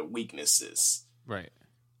none of their weaknesses, right?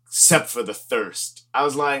 Except for the thirst. I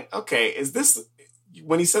was like, okay, is this?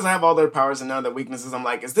 When he says I have all their powers and none of their weaknesses, I'm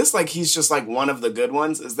like, is this he's just one of the good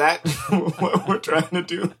ones? Is that what we're trying to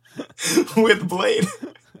do with Blade?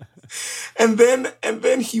 And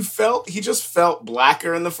then he just felt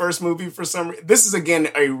blacker in the first movie for some reason. This is again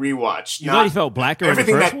a rewatch. You thought he felt blacker in the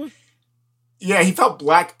first one? Yeah, he felt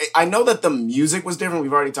black. I know that the music was different.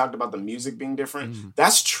 We've already talked about the music being different. Mm-hmm.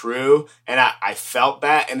 That's true, and I felt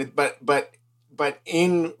that. And but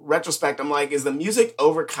in retrospect, I'm like, is the music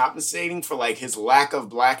overcompensating for his lack of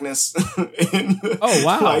blackness? Oh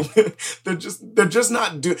wow! They're just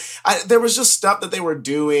not doing. There was just stuff that they were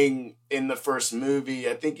doing in the first movie.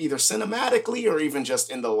 I think either cinematically or even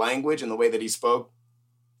just in the language and the way that he spoke.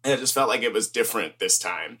 And it just felt like it was different this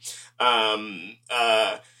time.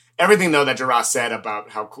 Everything though that Jarrah said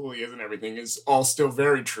about how cool he is and everything is all still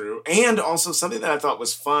very true. And also something that I thought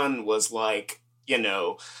was fun was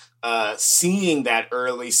seeing that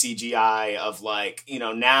early CGI of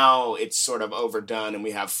now it's sort of overdone and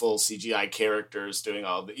we have full CGI characters doing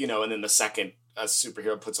all the, and then the second a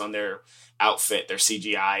superhero puts on their outfit, their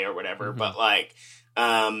CGI or whatever. Mm-hmm. But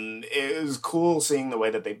it was cool seeing the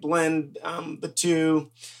way that they blend the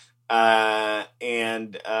two. I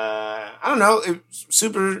don't know, it was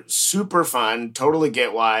super, super fun. Totally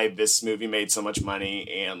get why this movie made so much money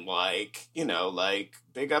and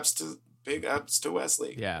big ups to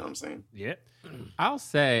Wesley. Yeah. You know what I'm saying? Yeah. I'll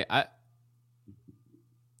say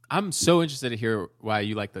I'm so interested to hear why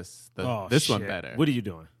you like this one better. What are you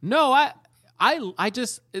doing? No, I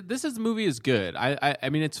just this movie is good. I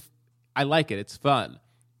mean I like it. It's fun.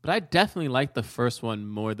 But I definitely like the first one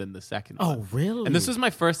more than the second one. Oh, really? And this was my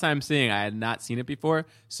first time seeing it. I had not seen it before.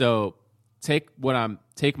 So take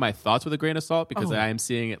my thoughts with a grain of salt because I am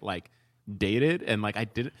seeing it dated and I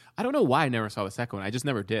don't know why I never saw the second one. I just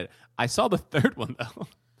never did. I saw the third one though.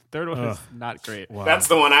 The third one is not great. Wow. That's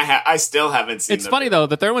the one I still haven't seen. It's funny though,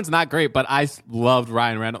 the third one's not great, but I loved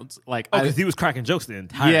Ryan Reynolds. Because he was cracking jokes the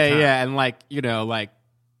entire time. Yeah, and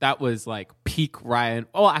that was peak Ryan.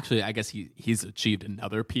 Oh, actually, I guess he's achieved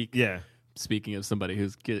another peak. Yeah. Speaking of somebody who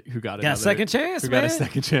got a second chance, got a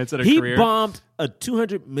second chance at a career. He bombed a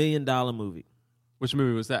 $200 million movie. Which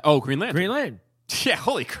movie was that? Oh, Green Lantern. Green Lantern. Yeah,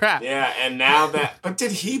 holy crap. Yeah, and now that... But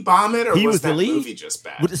did he bomb it, or He was was the that lead? movie just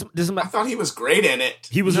bad? I thought he was great in it.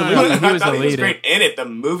 He was No, the no, lead. no, he was I thought the he was lead. great in it. The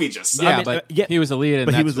movie just sucked. Yeah, but yeah. he was the lead, and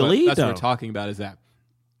But he that's was the what, lead, that's what though. we're talking about is that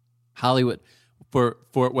Hollywood, for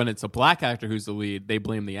when it's a black actor who's the lead, they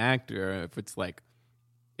blame the actor.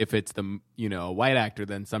 If it's the a white actor,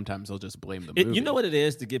 then sometimes they'll just blame the movie. You know what it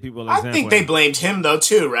is to give people an I example. think they blamed him, though,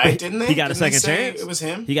 too, right? Didn't they? He got a Didn't they second say chance. It was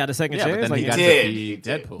him? He got a second Yeah, chance. but then like he got did. to be He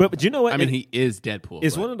did. Deadpool. But you know what? I mean, he is Deadpool.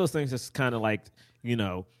 It's but- one of those things that's kind of like,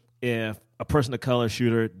 if a person of color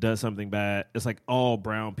shooter does something bad, it's like all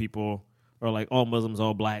brown people or like all Muslims,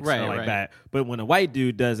 all blacks Right, are like right. that. But when a white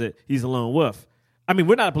dude does it, he's a lone wolf. I mean,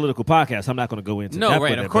 we're not a political podcast. I'm not going to go into No, depth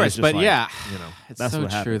right, with of it, course, it's just but like, yeah, it's that's so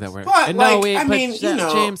what true happens. that we're. But,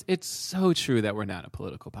 James, it's so true that we're not a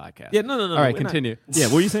political podcast. Yeah, no. All right, we're not. continue. Yeah,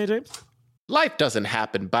 what were you saying, James? Life doesn't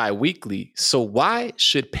happen bi-weekly, so why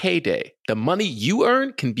should payday? The money you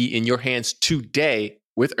earn can be in your hands today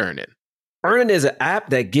with Earnin. Earnin is an app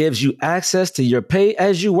that gives you access to your pay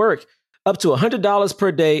as you work, up to $100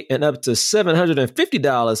 per day and up to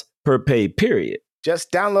 $750 per pay period.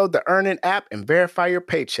 Just download the Earnin app and verify your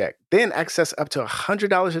paycheck. Then access up to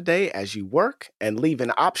 $100 a day as you work and leave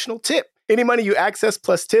an optional tip. Any money you access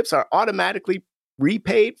plus tips are automatically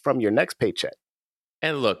repaid from your next paycheck.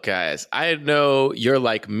 And look, guys, I know you're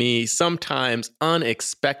like me. Sometimes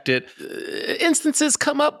unexpected instances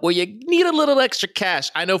come up where you need a little extra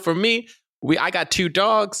cash. I know for me, I got 2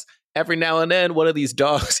 dogs. Every now and then, one of these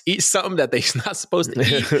dogs eats something that they're not supposed to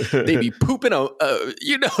eat. They be pooping,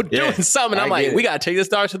 doing something. And I'm like, we got to take this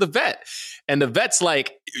dog to the vet. And the vet's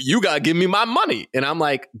like, you got to give me my money. And I'm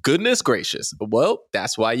like, goodness gracious. Well,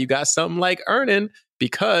 that's why you got something like Earnin,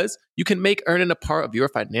 because you can make Earnin a part of your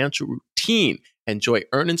financial routine. Enjoy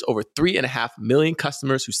Earnin's over 3.5 million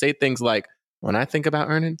customers who say things like, when I think about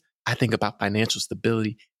Earnin, I think about financial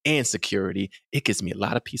stability and security. It gives me a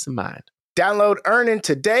lot of peace of mind. Download Earnin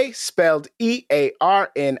today, spelled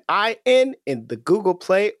EARNIN, in the Google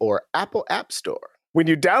Play or Apple App Store. When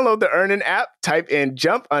you download the Earnin app, type in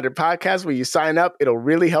Jump Under Podcast when you sign up. It'll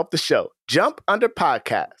really help the show. Jump Under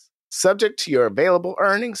Podcast. Subject to your available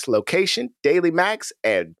earnings, location, daily max,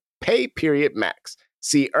 and pay period max.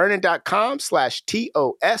 See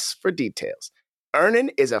earnin.com/TOS for details.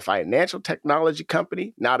 Earnin is a financial technology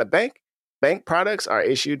company, not a bank. Bank products are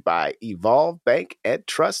issued by Evolve Bank and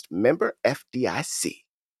Trust, member FDIC.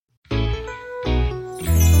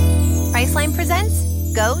 Priceline presents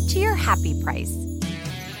Go to Your Happy Price.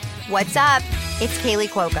 What's up? It's Kaylee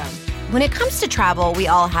Cuoco. When it comes to travel, we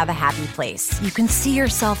all have a happy place. You can see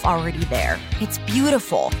yourself already there. It's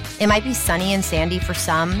beautiful. It might be sunny and sandy for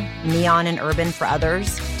some, neon and urban for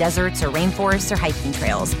others, deserts or rainforests or hiking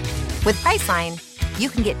trails. With Priceline, you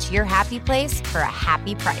can get to your happy place for a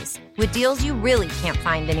happy price with deals you really can't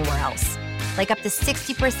find anywhere else. Like up to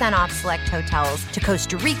 60% off select hotels to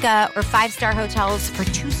Costa Rica or 5-star hotels for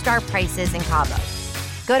 2-star prices in Cabo.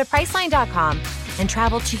 Go to Priceline.com and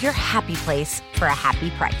travel to your happy place for a happy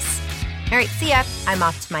price. All right, see ya. I'm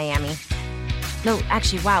off to Miami. No,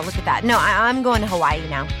 actually, wow, look at that. No, I'm going to Hawaii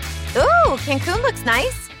now. Ooh, Cancun looks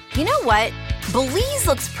nice. You know what? Belize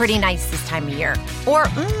looks pretty nice this time of year. Or,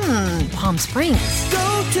 Palm Springs.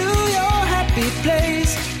 Go to your happy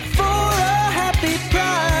place for a happy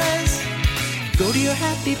price. Go to your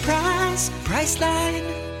happy price,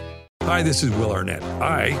 Priceline. Hi, this is Will Arnett.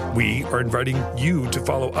 We are inviting you to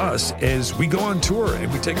follow us as we go on tour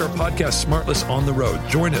and we take our podcast Smartless on the road.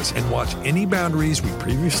 Join us and watch any boundaries we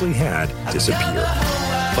previously had disappear.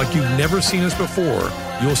 Like you've never seen us before,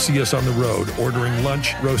 you'll see us on the road, ordering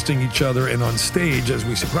lunch, roasting each other, and on stage as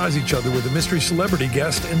we surprise each other with a mystery celebrity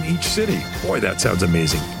guest in each city. Boy, that sounds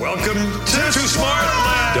amazing. Welcome to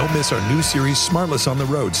Smartland! Don't miss our new series, Smartless on the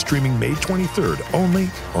Road, streaming May 23rd, only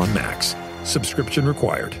on Max. Subscription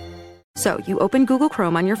required. So, you open Google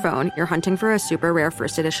Chrome on your phone, you're hunting for a super rare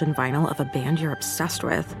first edition vinyl of a band you're obsessed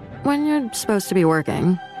with, when you're supposed to be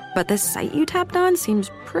working. But this site you tapped on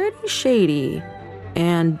seems pretty shady.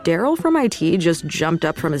 And Daryl from IT just jumped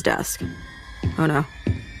up from his desk. Oh no,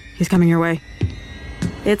 he's coming your way.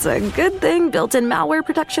 It's a good thing built-in malware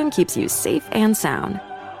protection keeps you safe and sound.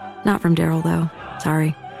 Not from Daryl, though.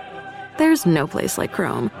 Sorry. There's no place like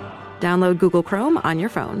Chrome. Download Google Chrome on your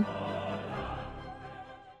phone.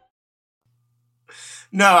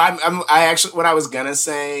 No, I actually, what I was gonna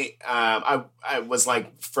say, I was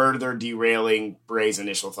like further derailing Bray's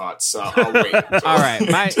initial thoughts, so I'll wait. All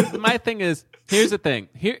right, my thing is, here's the thing.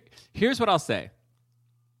 Here's what I'll say.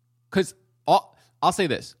 Because I'll say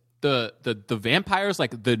this: the vampires,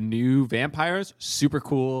 like the new vampires, super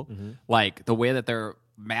cool. Mm-hmm. Like the way that they're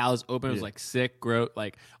mouths open. It was Yeah. like sick, gross.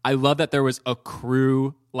 Like I love that there was a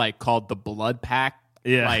crew like called the Blood Pack,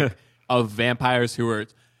 Yeah. like of vampires who were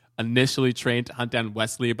initially trained to hunt down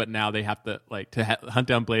Wesley, but now they have to hunt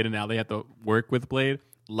down Blade, and now they have to work with Blade.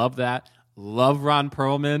 Love that. Love Ron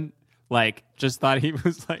Perlman. Like, just thought he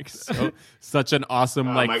was like such an awesome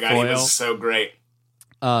Oh like my God, foil. he was so great.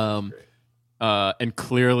 And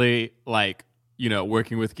clearly, like, you know,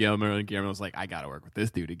 working with Guillermo, and Guillermo was like, I gotta work with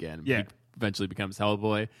this dude again. Yeah. He eventually becomes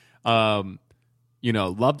Hellboy. You know,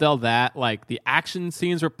 loved all that. Like, the action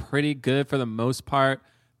scenes were pretty good for the most part.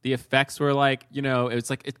 The effects were like, you know, it's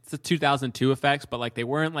the 2002 effects, but like they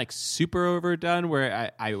weren't like super overdone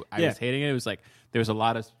where I was hating it. It was like there was a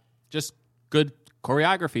lot of just good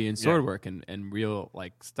choreography and sword work and real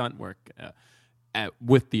like stunt work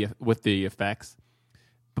with the effects.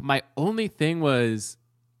 But my only thing was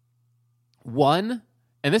one,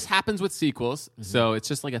 and this happens with sequels, so it's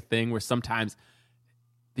just like a thing where sometimes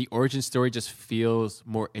the origin story just feels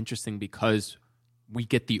more interesting because we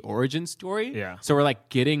get the origin story. Yeah. So we're like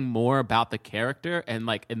getting more about the character. And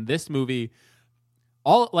like in this movie,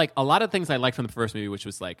 all like a lot of things I liked from the first movie, which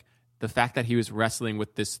was like the fact that he was wrestling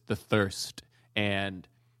with the thirst and,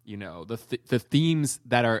 you know, the themes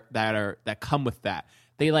that come with that.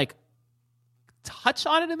 They like touch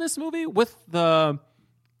on it in this movie with the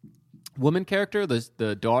woman character,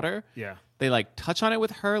 the daughter. Yeah. They like touch on it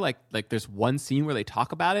with her. Like there's one scene where they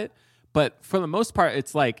talk about it. But for the most part,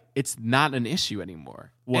 it's like it's not an issue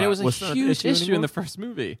anymore. What? And it was a What's not the huge issue issue in anymore? the first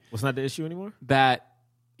movie. What's not the issue anymore? That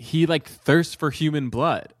he like thirsts for human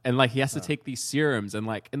blood, and like he has to take these serums. And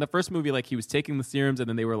like in the first movie, like he was taking the serums, and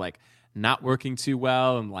then they were like not working too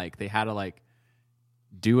well, and like they had to like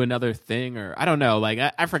do another thing, or I don't know. Like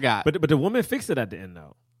I forgot. But the woman fixed it at the end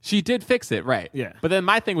though. She did fix it, right? Yeah. But then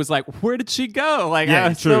my thing was like, where did she go? Like Yeah, I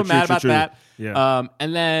was true, so true, mad true, about true. that. Yeah.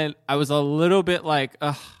 And then I was a little bit like,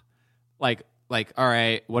 ugh, like, all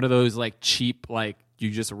right, what are those like cheap, like you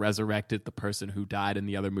just resurrected the person who died in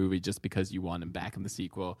the other movie just because you want him back in the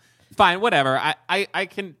sequel? Fine, whatever. I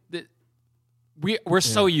can. We're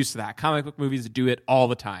so used to that. Comic book movies do it all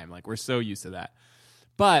the time. Like we're so used to that.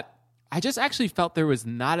 But I just actually felt there was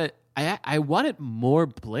not a. I wanted more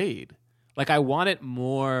Blade. Like I wanted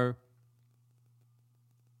more.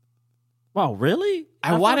 Wow, really?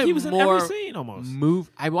 I thought wanted he was in more every scene almost.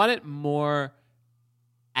 I wanted more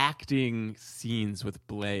acting scenes with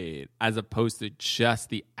Blade as opposed to just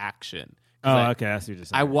the action. Oh, okay. I see what you're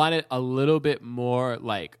saying. I wanted a little bit more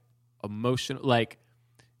like emotional. Like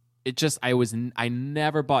it just, I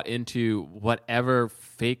never bought into whatever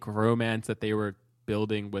fake romance that they were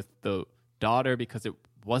building with the daughter because it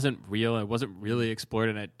wasn't real. It wasn't really explored,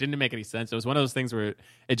 and it didn't make any sense. It was one of those things where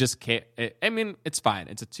it just can't. I mean, it's fine.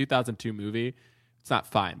 It's a 2002 movie. It's not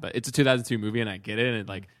fine, but it's a 2002 movie, and I get it. And it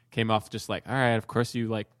like came off just like, all right, of course you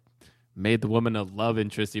like made the woman a love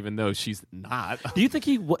interest, even though she's not. Do you think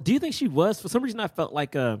she was? For some reason, I felt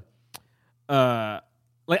like like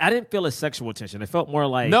I didn't feel a sexual tension. It felt more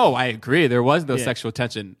like No, I agree. There was no Yeah. sexual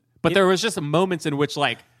tension, but there was just moments in which,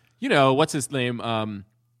 like, you know, what's his name?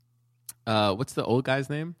 What's the old guy's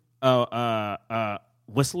name?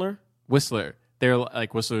 Whistler. Whistler. They're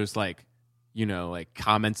like Whistler's like, you know, like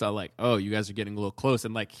comments on like, oh, you guys are getting a little close,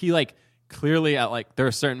 and like he like clearly at like there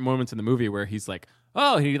are certain moments in the movie where he's like,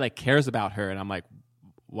 oh, he like cares about her, and I'm like,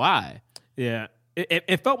 why? Yeah.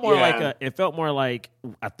 It felt more like it felt more like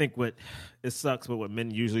I think what it sucks, but what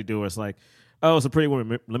men usually do is like, oh, it's a pretty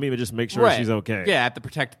woman. Let me just make sure she's okay. Yeah, I have to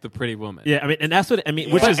protect the pretty woman. Yeah, I mean, and that's what I mean.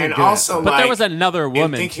 Yeah, Which is and good. also, but like, there was another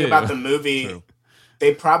woman in thinking too. about the movie.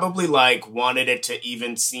 They probably like wanted it to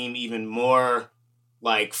even seem even more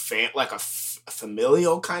like a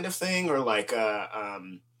familial kind of thing, or like a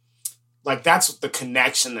like that's the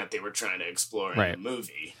connection that they were trying to explore in Right. the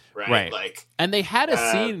movie, right? Like, and they had a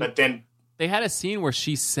scene, but then they had a scene where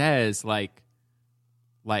she says like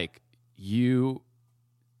you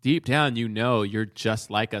deep down, you know, you're just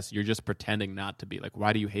like us. You're just pretending not to be. Like,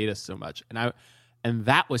 why do you hate us so much? And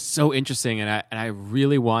that was so interesting, and I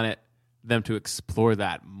really wanted them to explore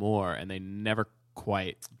that more, and they never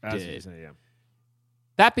quite did.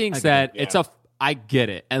 That being said, I get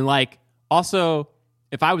it. And like also,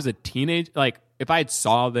 if I was a teenage, like if I had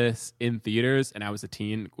saw this in theaters and I was a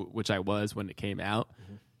teen, which I was when it came out,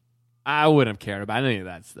 I wouldn't have cared about any of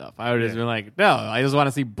that stuff. I would have just been like, no, I just want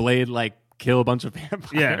to see Blade like kill a bunch of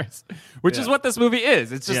vampires, which is what this movie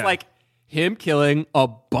is. It's just like him killing a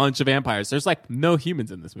bunch of vampires. There's like no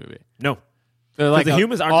humans in this movie. No. They're like the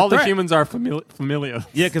humans aren't all the the threat. humans are familiar.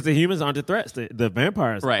 Yeah, because the humans aren't the threats. The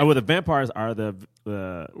vampires, Right. Oh, well, the vampires are the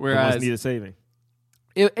Whereas- ones needed saving.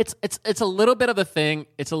 It's a little bit of the thing.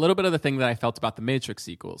 It's a little bit of the thing that I felt about the Matrix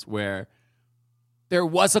sequels, where there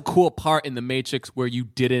was a cool part in the Matrix where you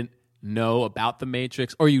didn't know about the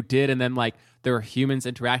Matrix, or you did, and then like there were humans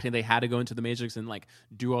interacting. They had to go into the Matrix and like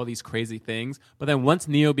do all these crazy things. But then once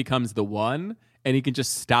Neo becomes the one and he can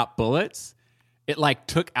just stop bullets, it like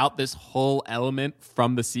took out this whole element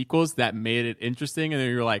from the sequels that made it interesting. And then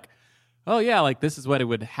you're like, oh yeah, like this is what it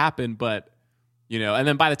would happen. But you know, and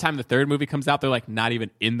then by the time the third movie comes out, they're like not even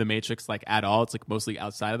in the Matrix like at all. It's like mostly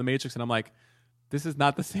outside of the Matrix. And I'm like, this is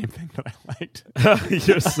not the same thing that I liked.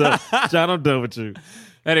 You're so John, I'm done with you.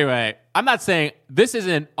 Anyway, I'm not saying this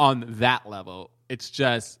isn't on that level. It's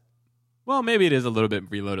just, well, maybe it is a little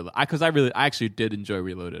bit Reloaded. Because I actually did enjoy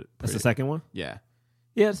Reloaded. That's the second one? Yeah.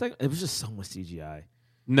 Yeah, it was just so much CGI.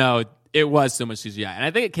 No, it was so much CGI. And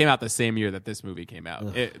I think it came out the same year that this movie came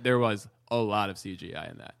out. There was a lot of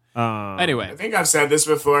CGI in that. Anyway. I think I've said this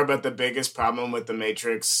before, but the biggest problem with the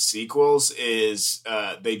Matrix sequels is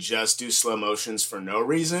they just do slow motions for no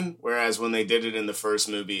reason. Whereas when they did it in the first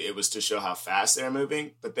movie, it was to show how fast they're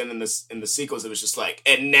moving. But then in the sequels, it was just like,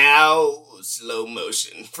 and now slow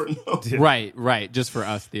motion for no reason. Right. Just for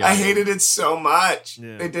us. I hated it so much.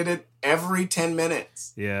 Yeah. They did it every 10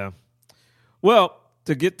 minutes. Yeah. Well,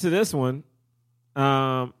 to get to this one,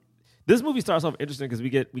 this movie starts off interesting because we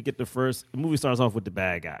get the movie starts off with the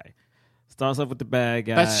bad guy. Starts off with the bad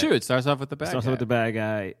guy. That's true. It starts off with the bad guy. Starts off with the bad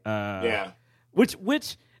guy. Yeah. Which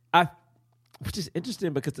is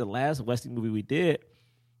interesting because the last Wesley movie we did,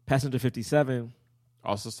 Passenger 57,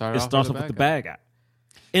 also starts off with the bad guy.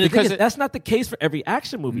 And because that's not the case for every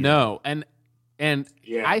action movie. No, and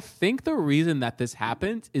yeah. I think the reason that this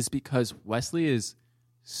happened is because Wesley is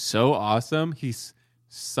so awesome. He's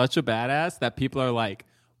such a badass that people are like,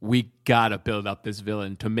 we gotta build up this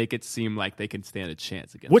villain to make it seem like they can stand a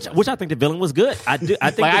chance against which I think the villain was good.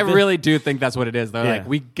 I really do think that's what it is. They're like,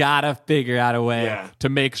 we gotta figure out a way to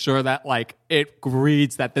make sure that like it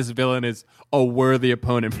reads that this villain is a worthy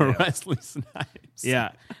opponent for Wesley Snipes. Yeah,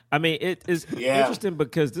 I mean it is interesting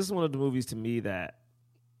because this is one of the movies to me that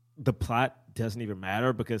the plot doesn't even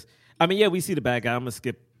matter because I mean we see the bad guy. I'm gonna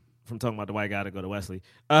skip from talking about the white guy to go to Wesley.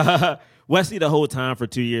 Wesley the whole time for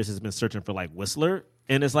 2 years has been searching for like Whistler.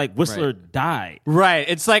 And it's like Whistler died. Right.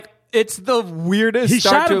 It's like, it's the weirdest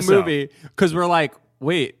start to a movie because we're like,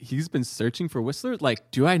 wait, he's been searching for Whistler?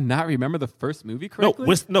 Like, do I not remember the first movie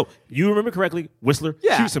correctly? No, you remember correctly. Whistler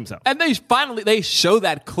shoots himself. And they show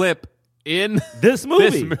that clip in this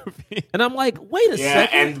movie. And I'm like, wait a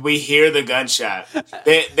second. Yeah, and we hear the gunshot.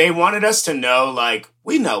 They wanted us to know, like,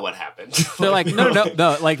 we know what happened. They're like, no.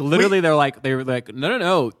 Like, literally, they were like,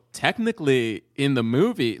 no. Technically, in the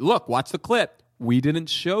movie, look, watch the clip. We didn't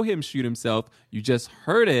show him shoot himself. You just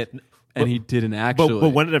heard it, and he didn't actually. But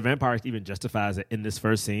one of the vampires even justifies it in this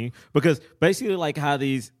first scene because basically, like how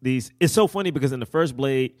these it's so funny because in the first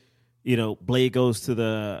Blade, Blade goes to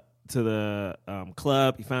the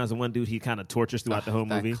club. He finds the one dude he kind of tortures throughout the whole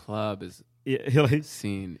movie. That club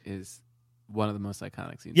scene is one of the most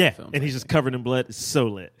iconic scenes. Yeah, in the film, and he's just covered in blood. It's so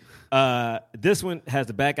lit. This one has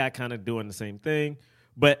the bad guy kind of doing the same thing.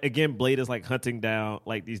 But again, Blade is like hunting down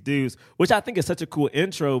like these dudes, which I think is such a cool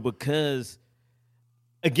intro because,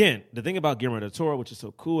 again, the thing about Guillermo del Toro, which is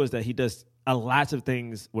so cool, is that he does a lot of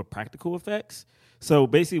things with practical effects. So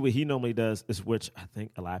basically what he normally does is, which I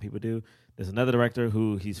think a lot of people do, there's another director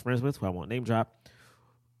who he's friends with, who I won't name drop.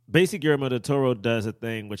 Basically, Guillermo del Toro does a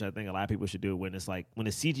thing, which I think a lot of people should do, when it's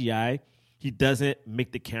CGI, he doesn't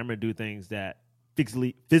make the camera do things that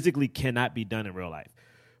physically cannot be done in real life,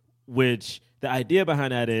 which... The idea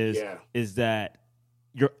behind that is that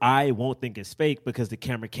your eye won't think it's fake because the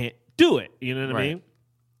camera can't do it. You know what I mean?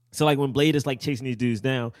 So like when Blade is like chasing these dudes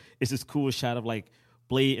down, it's this cool shot of like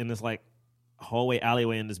Blade in this like hallway,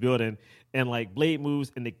 alleyway in this building, and like Blade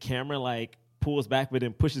moves and the camera like pulls back but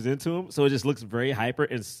then pushes into him, so it just looks very hyper.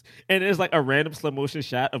 And there's like a random slow motion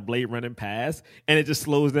shot of Blade running past, and it just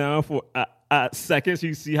slows down for a second so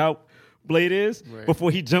you see how Blade is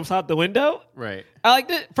before he jumps out the window. Right. I like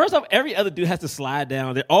that. First off, every other dude has to slide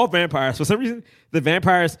down. They're all vampires. For some reason, the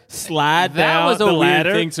vampires slide down the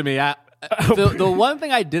ladder. That was a weird thing to me. The one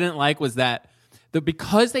thing I didn't like was that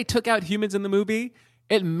because they took out humans in the movie,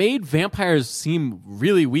 it made vampires seem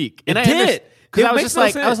really weak. And it did. Because I was just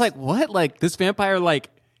like, I was like, what? Like this vampire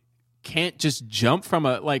can't just jump from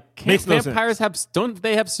a Can't vampires have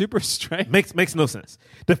super strength? Makes no sense.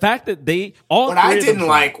 The fact that what I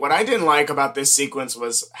didn't like about this sequence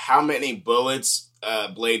was how many bullets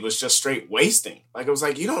Blade was just straight wasting. Like it was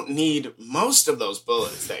like you don't need most of those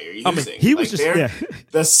bullets that you're using. I mean, he was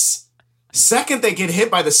the second they get hit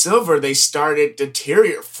by the silver, they started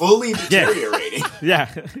fully deteriorating. Yeah.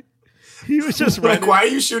 He was just like, running. why are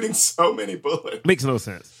you shooting so many bullets? Makes no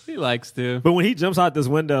sense. He likes to. But when he jumps out this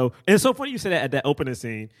window, and it's so funny you say that at that opening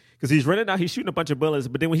scene, because he's running out, he's shooting a bunch of bullets,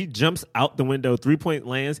 but then when he jumps out the window, 3-point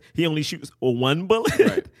lands, he only shoots one bullet,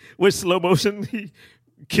 Right. with slow motion, he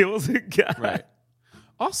kills a guy. Right.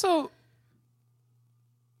 Also,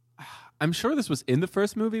 I'm sure this was in the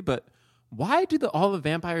first movie, but why do all the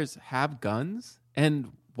vampires have guns?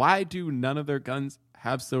 And why do none of their guns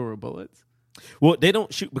have silver bullets? Well, they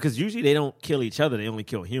don't shoot, because usually they don't kill each other, they only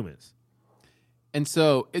kill humans. And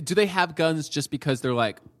so, do they have guns just because they're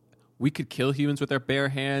like, we could kill humans with our bare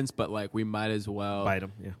hands, but like we might as well Bite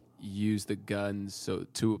them, yeah. use the guns so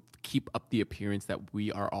to keep up the appearance that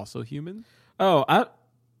we are also human? I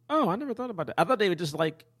never thought about that. I thought they would just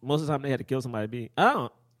like most of the time they had to kill somebody.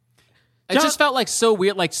 It just felt like so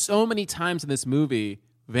weird. Like so many times in this movie,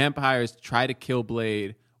 vampires try to kill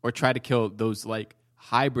Blade or try to kill those like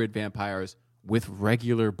hybrid vampires with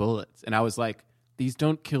regular bullets, and I was like, these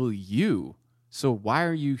don't kill you. So why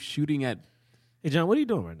are you shooting at? Hey John, what are you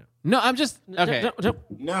doing right now? No, I'm just okay.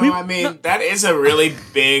 That is a really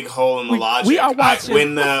big hole in the logic. We are watching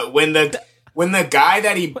when the guy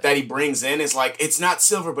that he brings in is like, it's not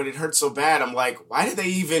silver, but it hurts so bad. I'm like, why are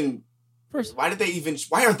they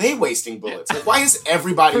wasting bullets? Like, why is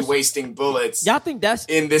everybody wasting bullets? Y'all think that's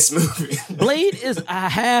in this movie? Blade is a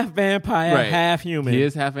half vampire, Right. half human. He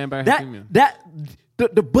is half vampire, half human.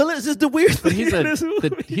 The bullets is the weird thing.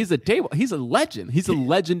 But he's a legend. He's a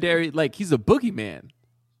legendary, like he's a boogeyman.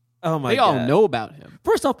 Oh my They God. all know about him.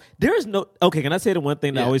 First off, there is no. Okay, can I say the one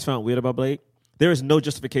thing that I always found weird about Blade? There is no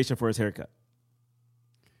justification for his haircut.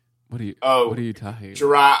 What are you talking about?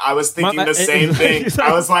 Gerard, I was thinking the same thing.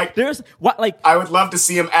 I was like, there's what like I would love to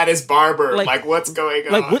see him at his barber. Like what's going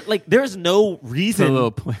on? Like there's no reason. A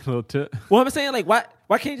little tip. Well, I'm saying like why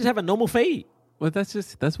can't you just have a normal fade? Well, that's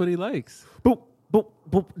what he likes. But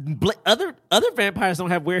other vampires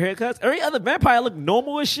don't have weird haircuts. Every other vampire look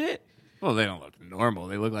normal as shit. Well, they don't look normal.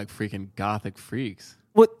 They look like freaking gothic freaks.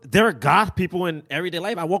 Well, there are goth people in everyday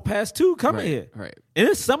life. I walk past two coming here. Right. And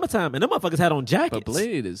it's summertime, and them motherfuckers had on jackets. But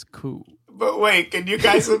Blade is cool. But wait, can you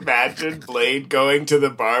guys imagine Blade going to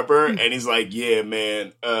the barber and he's like, "Yeah,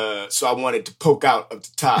 man. So I wanted to poke out of the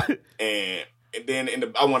top, and then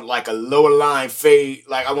I want like a lower line fade.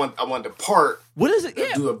 Like I want the part. What is it?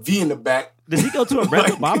 Yeah. Do a V in the back. Does he go to a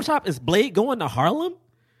regular barbershop? Is Blade going to Harlem?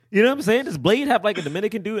 You know what I'm saying? Does Blade have like a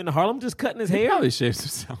Dominican dude in Harlem just cutting his hair? He probably shaves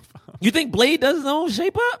himself up. You think Blade does his own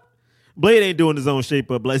shape up? Blade ain't doing his own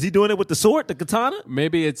shape up. Is he doing it with the sword, the katana?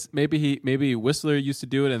 Maybe Whistler used to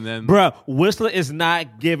do it and then Bruh, Whistler is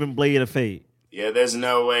not giving Blade a fade. Yeah, there's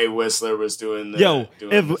no way Whistler was doing that. Yo,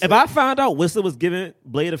 if I found out Whistler was giving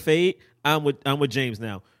Blade a fade, I'm with James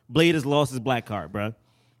now. Blade has lost his black card, bruh.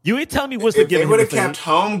 You ain't telling me Whistler giving him a fade. If they would have kept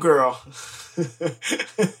Homegirl.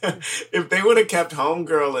 If they would have kept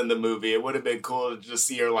Homegirl in the movie, it would have been cool to just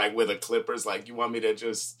see her like with a clippers. Like, you want me to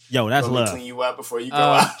just that's love. Clean you up before you go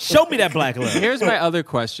out? Show me that black love. Here's my other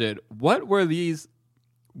question: What were these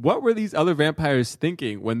other vampires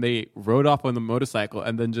thinking when they rode off on the motorcycle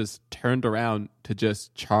and then just turned around to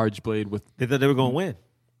just charge Blade with? They thought they were gonna win.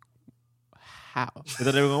 How? They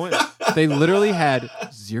thought they were gonna win. They literally had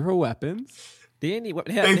 0 weapons. They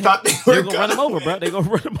thought they were gonna run him over, bro. They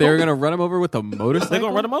were gonna run him over with a motorcycle. They're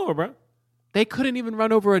gonna run him over, bro. They couldn't even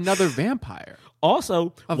run over another vampire.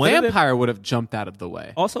 Also, a vampire would have jumped out of the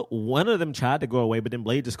way. Also, one of them tried to go away, but then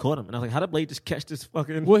Blade just caught him. And I was like, how did Blade just catch this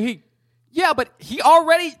fucking... Well,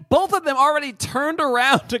 both of them already turned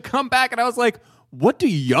around to come back. And I was like, what do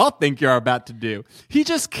y'all think you're about to do? He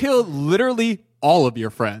just killed literally all of your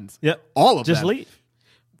friends. Yep. All of them. Just leave.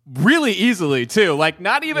 Really easily, too. Like,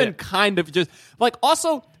 not even kind of just... Like,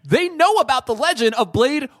 also, they know about the legend of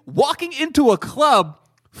Blade walking into a club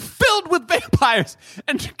filled with vampires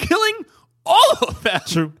and killing all of them.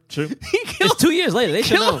 True. It's 2 years later. They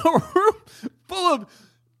should know. A room full of,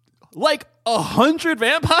 like, 100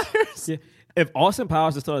 vampires? Yeah. If Austin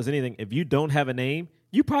Powers has taught us anything, if you don't have a name,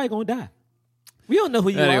 you probably gonna die. We don't know who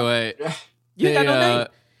you are. Anyway. You ain't got no name.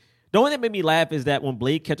 The only thing that made me laugh is that when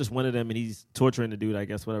Blade catches one of them and he's torturing the dude, I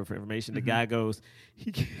guess, whatever, for information, the guy goes,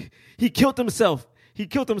 he killed himself. He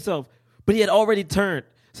killed himself, but he had already turned.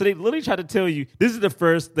 So they literally tried to tell you, this is the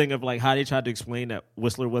first thing of like how they tried to explain that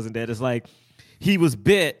Whistler wasn't dead. It's like he was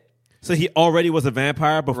bit, so he already was a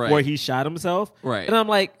vampire before he shot himself. Right. And I'm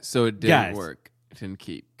like, so it didn't work. It didn't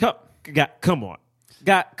keep. Come on.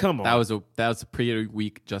 Come on. That was a pretty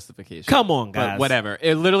weak justification. Come on, guys. But whatever.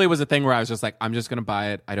 It literally was a thing where I was just like, I'm just gonna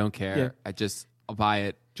buy it. I don't care. Yeah. I'll buy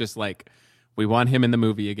it. Just like we want him in the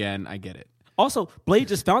movie again. I get it. Also, Blade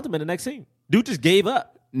just found him in the next scene. Dude just gave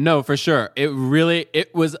up. No, for sure.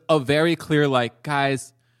 It was a very clear, like,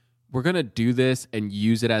 guys, we're going to do this and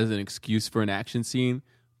use it as an excuse for an action scene,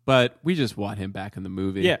 but we just want him back in the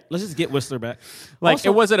movie. Yeah, let's just get Whistler back. Like, Also-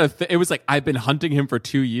 it wasn't it was like, I've been hunting him for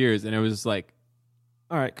 2 years, and it was like,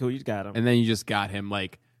 all right, cool, you got him. and then you just got him,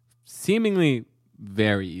 like, seemingly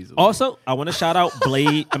very easily. Also, I want to shout out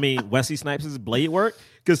Wesley Snipes' blade work,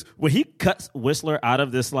 because when he cuts Whistler out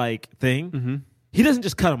of this like thing, he doesn't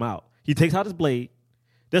just cut him out. He takes out his blade,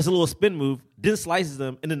 does a little spin move, then slices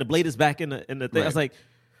them, and then the blade is back in the thing. Right. I was like,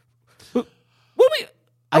 what we?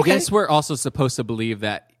 I guess we're also supposed to believe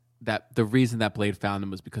that the reason that Blade found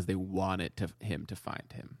him was because they wanted him to find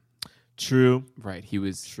him. True. Right. He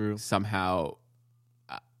was somehow.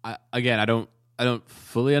 I don't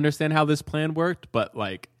fully understand how this plan worked, but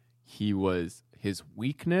like he was his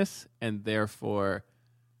weakness, and therefore,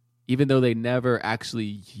 even though they never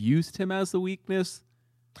actually used him as the weakness,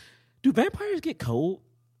 Do vampires get cold?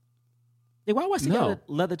 Like, why Wesley got a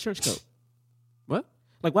leather trench coat? What?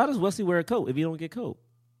 Like, why does Wesley wear a coat if he don't get cold?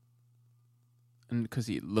 And because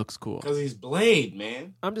he looks cool. Because he's Blade,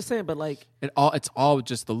 man. I'm just saying, but like, it's all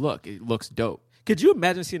just the look. It looks dope. could you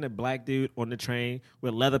imagine seeing a black dude on the train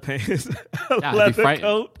with leather pants, a I'd be leather frightened.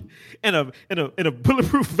 coat, and a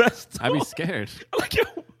bulletproof vest? I'd be on? scared. Like, yo,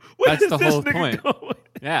 where That's is the this whole nigga point. going?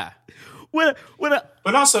 Yeah.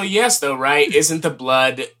 But also, yes, though, right? Isn't the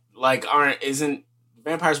blood like isn't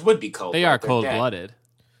vampires would be cold? They right? are They're cold dead. blooded.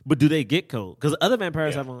 But do they get cold? Because other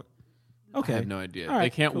vampires have on. Okay, I have no idea. All right, they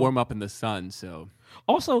can't cool. warm up in the sun, so.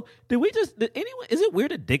 Also, did anyone? Is it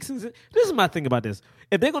weird that Dixon's? This is my thing about this.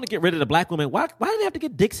 If they're going to get rid of the black woman, why do they have to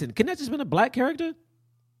get Dixon? Couldn't that just been a black character?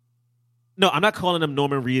 No, I'm not calling him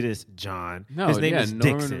Norman Reedus, John. No, his name is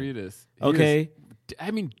Norman Dixon. Reedus. He Okay.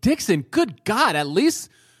 was- Dixon, good God, at least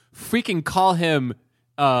freaking call him,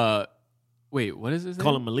 wait, what is his name?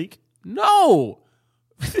 Call him Malik? No!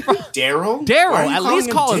 Daryl? Daryl, Why are you at calling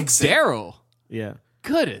least call him Dixon? Daryl. Yeah.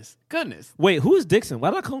 Goodness. Wait, who is Dixon?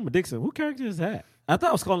 Why did I call him Dixon? Who character is that? I thought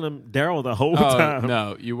I was calling him Daryl the whole Oh, time.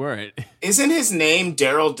 no, you weren't. Isn't his name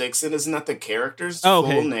Daryl Dixon? Isn't that the character's Oh,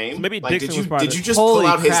 okay. full name? So maybe like, Dixon did you was part did of you it. just Holy pull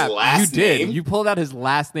out crap, his last you did. name? You pulled out his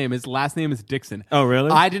last name. His last name is Dixon. Oh, really?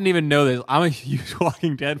 I didn't even know this. I'm a huge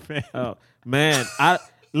Walking Dead fan. Oh, man. I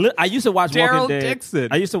used to watch Daryl Walking Dead. Dixon.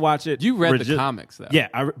 I used to watch it. You read the comics, though. Yeah,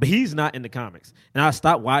 but he's not in the comics. And I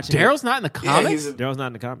stopped watching it. Daryl's not in the comics? Daryl's not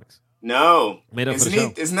in the comics. No. Made up for the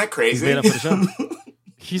Isn't show. Isn't that crazy? He's made up for the show.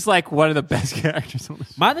 He's like one of the best characters on the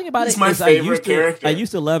show. My thing about He's it my is favorite character. I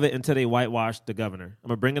used to love it until they whitewashed the governor. I'm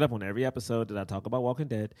going to bring it up on every episode that I talk about Walking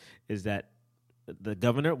Dead, is that the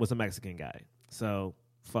governor was a Mexican guy. So,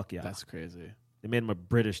 fuck y'all. That's crazy. They made him a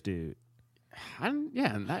British dude.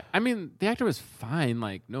 The actor was fine.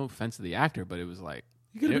 Like, no offense to the actor, but it was like,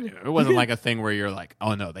 could've it been- wasn't like a thing where you're like,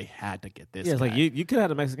 oh no, they had to get this. Yeah, it's guy. like you could have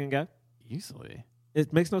had a Mexican guy. Easily.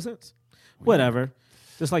 It makes no sense. Whatever.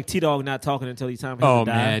 Just like T-Dog not talking until he's time for him Oh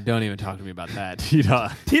to die. man, don't even talk to me about that.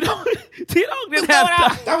 T-Dog. T-Dog didn't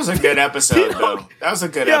have That was a good episode, though. That was a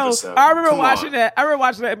good episode. I remember Come watching on. that. I remember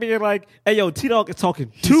watching that and being like, "Hey, yo, T-Dog is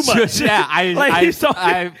talking too much." Yeah, Like, he's talking.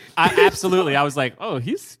 I absolutely. I was like, oh,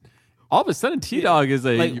 he's all of a sudden T-Dog is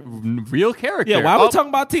a Like- real character. Yeah, why are we Oh, talking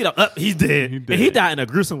about T-Dog? He's dead. He And did. he died in a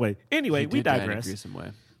gruesome way. Anyway, he we did die in a digress. gruesome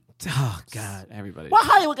way. Oh God, Everybody. why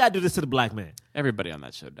Hollywood got to do this to the black man? Everybody on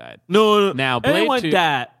that show died. No. Now, Blade everyone 2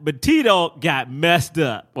 died, but T-Dog got messed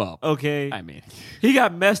up. Well, okay, I mean, he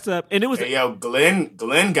got messed up, and it was Hey, yo, Glenn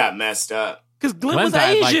got messed up. because Glenn, Glenn was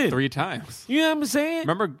died Asian. like 3 times. You know what I'm saying?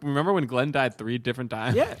 Remember when Glenn died 3 different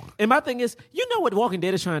times? Yeah. And my thing is, you know what Walking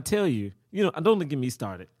Dead is trying to tell you. You know, don't get me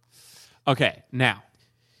started. Okay, now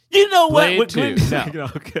You know Blade what? 2, no.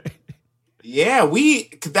 Okay. Yeah,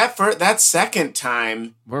 that second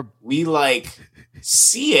time we like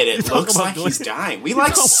see it. It talking looks about like Glenn? he's dying. We You like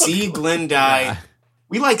talking see about Glenn die.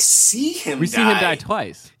 We like see him. we die. see him die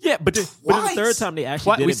twice. Yeah, but the third time they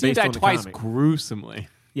actually did We it see him based die on the twice comic. gruesomely.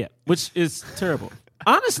 Yeah, which is terrible.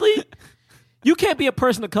 Honestly, you can't be a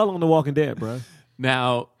person of color on The Walking Dead, bro.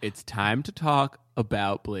 Now it's time to talk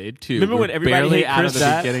about Blade 2. Remember We're when everybody barely hated out Chris of the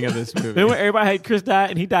died? beginning of this movie? Remember when everybody had Chris die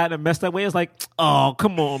and he died in a messed up way? It's like, oh,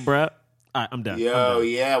 come on, bro. All right, I'm done. Yo,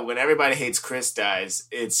 yeah. When everybody hates Chris dies,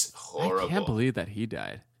 it's horrible. I can't believe that he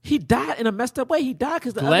died. He died in a messed up way. He died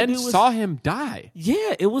because the other Glenn dude was... saw him die.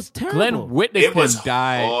 Yeah, it was terrible. Glenn witnessed It was him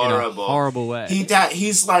die horrible. in a horrible way. He died.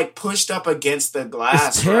 He's like pushed up against the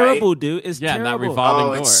glass. It's terrible, right? dude. It's Yeah, that terrible. revolving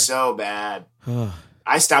door. It's so bad.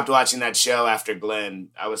 I stopped watching that show after Glenn.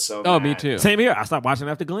 I was so Oh, mad. me too. Same here. I stopped watching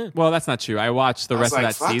after Glenn. Well, that's not true. I watched the I was rest of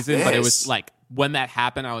like, that fuck season, but it was this. like when that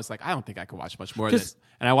happened, I was like, I don't think I could watch much more of this.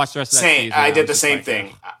 And I watched the rest of that Same. season. I and did was the just same like,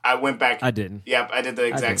 thing. I went back. I didn't. Yep, I did the I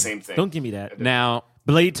exact didn't. same thing. Don't give me that. Now,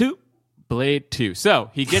 Blade 2? Blade 2.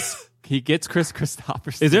 So he gets He gets Chris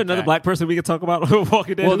Christopherson. Is there another black person we can talk about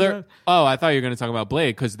Walking Dead? Well, I thought you were going to talk about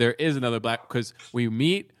Blade because there is another black. Because we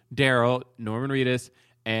meet Daryl, Norman Reedus,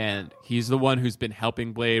 and he's the one who's been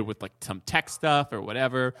helping Blade with like some tech stuff or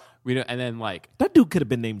whatever. And then like that dude could have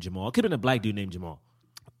been named Jamal. It could have been a black dude named Jamal.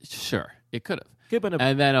 Sure, it could have.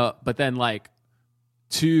 And then, but then like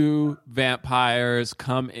 2 vampires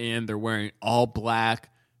come in. They're wearing all black.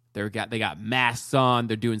 They got masks on.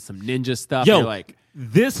 They're doing some ninja stuff. Yo, They're like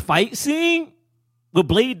this fight scene with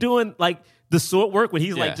Blade doing like the sword work when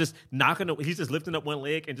he's like just he's just lifting up one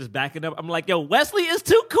leg and just backing up. I'm like, yo, Wesley is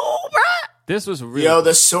too cool, bro. This was really Yo,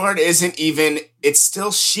 the sword isn't even, it's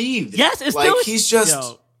still sheathed. Yes, it's like still he's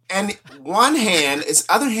just, and one hand, his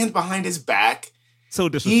other hand behind his back. So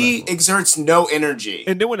disrespectful. He exerts no energy.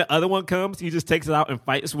 And then when the other one comes, he just takes it out and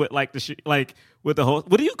fights with like with the whole.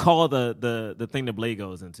 What do you call the thing that Blade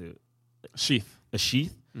goes into? Sheath. A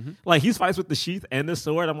sheath. Mm-hmm. Like he fights with the sheath and the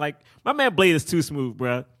sword. I'm like, my man Blade is too smooth,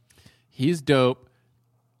 bro. He's dope,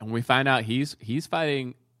 and we find out he's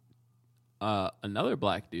fighting another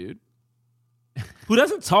black dude who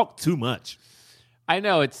doesn't talk too much. I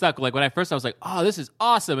know it sucked. Like when I first, I was like, "Oh, this is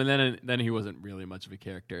awesome," and then he wasn't really much of a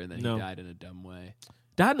character, and then he died in a dumb way.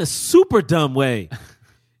 Died in a super dumb way,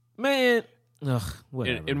 man. Ugh,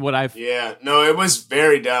 whatever. In what I've it was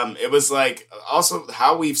very dumb. It was like also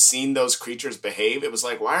how we've seen those creatures behave. It was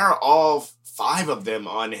like, why are all 5 of them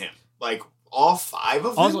on him? Like all 5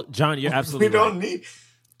 of them. Also, John, you're absolutely we don't right. need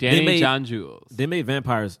Danny John Jules. They made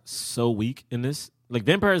vampires so weak in this. Like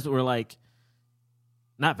vampires were like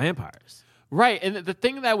not vampires. Right, and the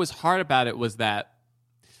thing that was hard about it was that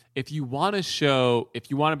if you want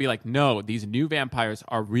to be like, no, these new vampires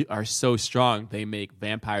are so strong, they make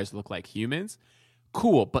vampires look like humans.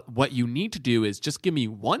 Cool, but what you need to do is just give me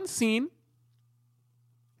one scene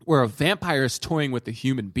where a vampire is toying with a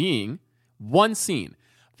human being. One scene,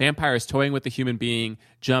 vampire is toying with a human being,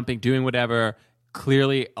 jumping, doing whatever,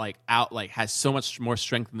 clearly has so much more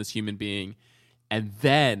strength than this human being, and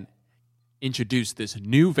then introduce this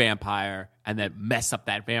new vampire and then mess up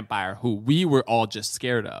that vampire who we were all just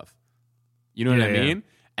scared of. You know what I mean?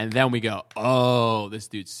 And then we go, oh, this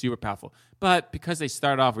dude's super powerful. But because they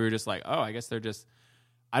started off, we were just like, oh, I guess they're just,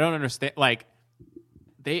 I don't understand. Like,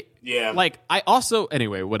 I also,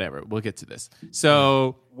 anyway, whatever. We'll get to this.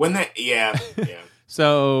 So,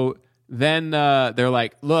 So then they're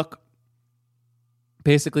like, look,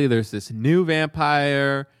 basically there's this new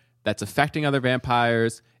vampire that's affecting other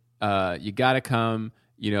vampires. You got to come,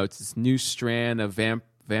 it's this new strand of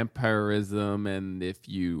vampirism, and if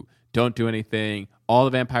you don't do anything, all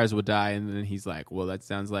the vampires will die. And then he's like, well, that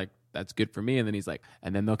sounds like that's good for me. And then he's like,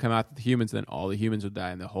 and then they'll come out with the humans, and then all the humans will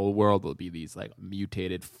die, and the whole world will be these like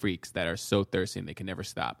mutated freaks that are so thirsty and they can never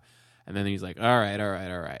stop. And then he's like, all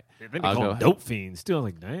right. They call them dope fiends. Still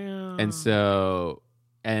like, damn. And so,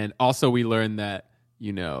 and also we learned that,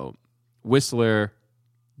 Whistler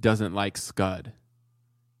doesn't like Scud.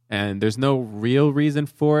 And there's no real reason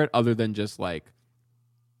for it other than just like,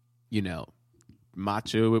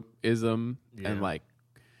 machoism and like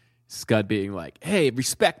Scud being like, hey,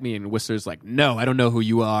 respect me. And Whistler's like, no, I don't know who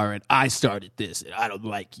you are. And I started this. And I don't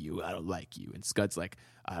like you. And Scud's like,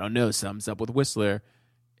 I don't know. Something's up with Whistler.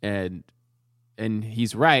 And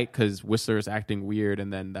he's right because Whistler is acting weird.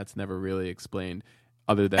 And then that's never really explained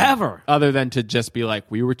other than to just be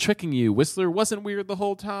like, we were tricking you. Whistler wasn't weird the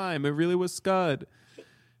whole time. It really was Scud.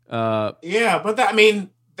 But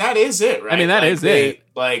that is it, right? That is it.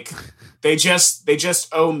 Like they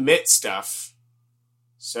just omit stuff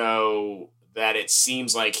so that it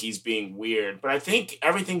seems like he's being weird. But I think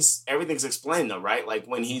everything's explained though, right? Like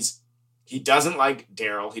when he doesn't like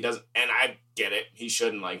Daryl, he doesn't, and I get it. He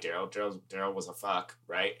shouldn't like Daryl. Daryl was a fuck,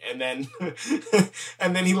 right? And then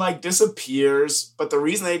and then he like disappears. But the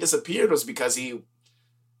reason that he disappeared was because he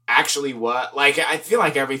actually I feel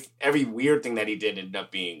like every weird thing that he did ended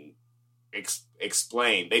up being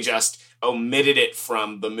explained. They just omitted it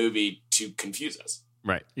from the movie to confuse us.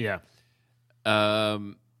 Right. Yeah.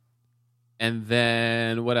 And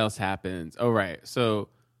then what else happens? Oh, right. So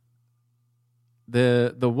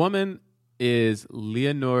the woman is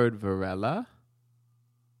Leonor Varela.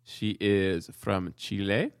 She is from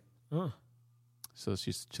Chile. Oh. So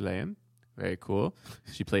she's Chilean. Very cool.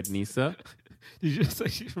 She played Nisa. Did you just say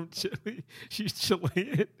she's from Chile? She's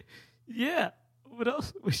Chilean. Yeah. What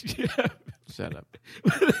else was she have? Shut up.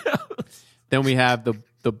 Then we have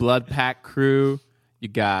the Blood Pack crew. You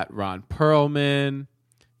got Ron Perlman.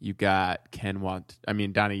 You got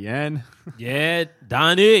Donnie Yen. Yeah,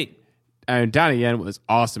 Donnie. And Donnie Yen was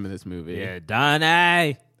awesome in this movie. Yeah,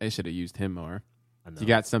 Donnie. They should have used him more. You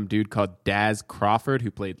got some dude called Daz Crawford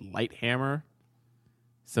who played Lighthammer.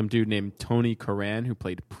 some dude named Tony Curran who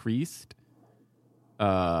played Priest.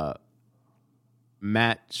 Matt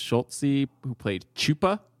Schultze who played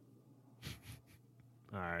Chupa.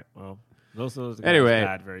 All right. Well, those guys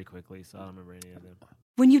died very quickly, so I don't remember any of them.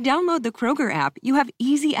 When you download the Kroger app, you have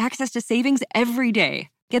easy access to savings every day.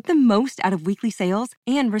 Get the most out of weekly sales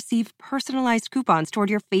and receive personalized coupons toward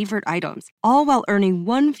your favorite items, all while earning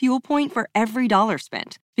 1 fuel point for every $1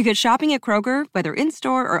 spent. Because shopping at Kroger, whether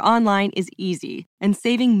in-store or online, is easy. And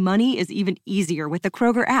saving money is even easier with the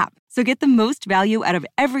Kroger app. So get the most value out of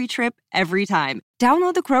every trip, every time.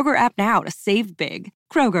 Download the Kroger app now to save big.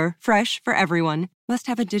 Kroger, fresh for everyone. Must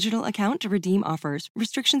have a digital account to redeem offers.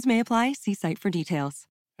 Restrictions may apply. See site for details.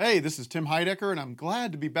 Hey, this is Tim Heidecker, and I'm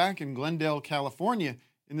glad to be back in Glendale, California,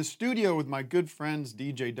 in the studio with my good friends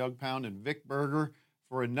DJ Doug Pound and Vic Berger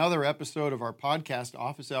for another episode of our podcast,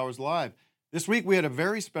 Office Hours Live. This week we had a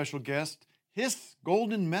very special guest, Hiss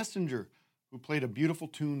Golden Messenger, who played a beautiful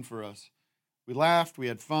tune for us. We laughed, we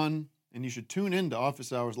had fun, and you should tune in to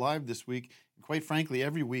Office Hours Live this week, and quite frankly,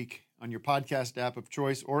 every week on your podcast app of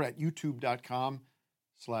choice or at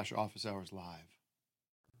youtube.com/Office Hours Live.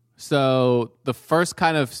 So the first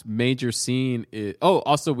kind of major scene is... Oh,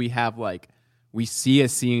 also we have we see a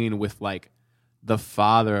scene with the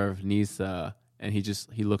father of Nyssa, and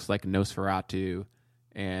he looks like Nosferatu,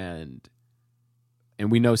 and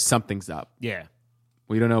we know something's up. Yeah.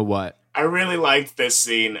 We don't know what. I really liked this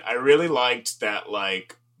scene. I really liked that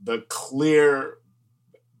the clear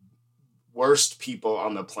worst people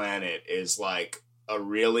on the planet is a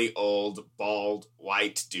really old, bald,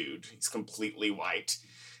 white dude. He's completely white.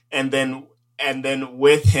 And then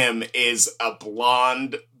with him is a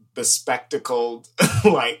blonde, bespectacled,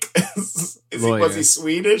 was he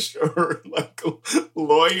Swedish or a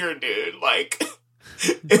lawyer dude?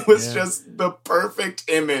 It was just the perfect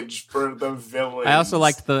image for the villain. I also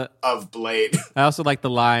liked of Blade. I also like the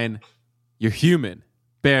line, "You're human,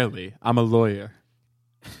 barely. I'm a lawyer."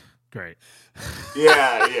 Great.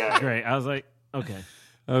 Yeah. Great. I was like, okay.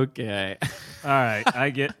 All right. I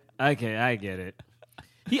get it.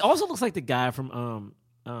 He also looks like the guy from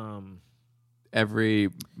every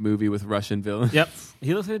movie with Russian villains. Yep.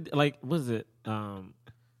 He looks like what is it?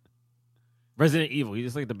 Resident Evil. He's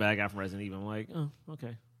just like the bad guy from Resident Evil. I'm like, oh,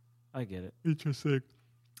 okay. I get it. Interesting.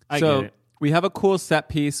 I get it. We have a cool set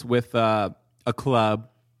piece with a club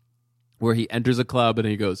where he enters a club and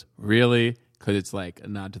he goes, "Really?" Because it's a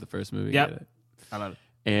nod to the first movie. Yep. I love it.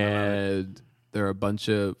 And there are a bunch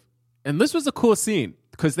of... And this was a cool scene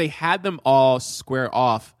because they had them all square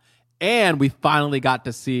off, and we finally got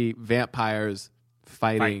to see vampires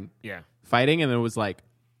fighting. Fighting, and it was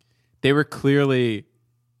they were clearly...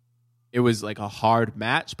 It was a hard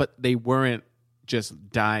match, but they weren't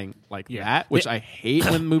just dying that, which I hate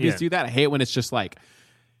when movies do that. I hate when it's just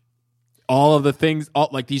all of the things,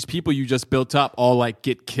 these people you just built up all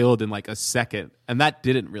get killed in a second. And that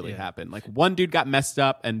didn't really happen. One dude got messed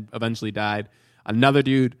up and eventually died. Another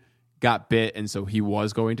dude got bit, and so he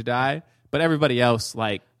was going to die. But everybody else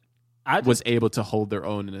was able to hold their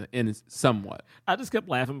own in somewhat. I just kept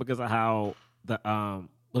laughing because of how the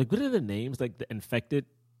what are the names? The infected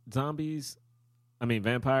zombies? I mean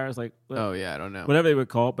vampires? I don't know. Whatever they were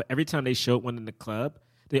called, but every time they showed one in the club,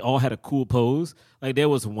 they all had a cool pose. There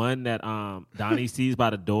was one that Donnie sees by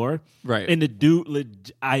the door. Right. And the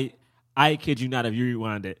dude, I kid you not, if you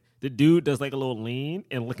rewind it, the dude does a little lean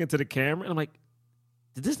and look into the camera, and I'm like,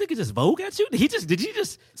 did this nigga just vogue at you? Did he just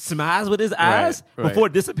smize with his eyes before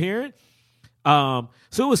disappearing? So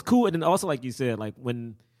it was cool. And then also, like you said,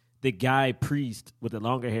 when the guy priest with the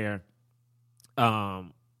longer hair,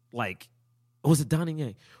 was it Donnie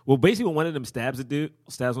Yang? Well, basically when one of them stabs one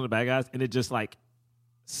of the bad guys, and it just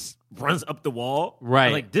runs up the wall.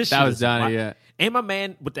 Right. This that was Donnie, yeah. And my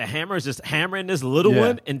man with the hammer is just hammering this little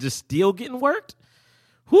one and just still getting worked.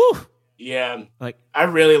 Whew. Yeah. I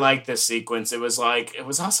really liked this sequence. It was it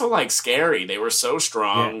was also scary. They were so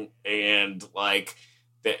strong and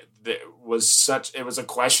it was a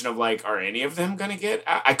question of are any of them gonna get?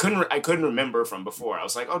 I couldn't remember from before. I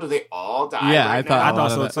was like, oh, do they all die? Yeah, right I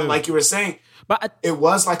thought so too. But like you were saying, but it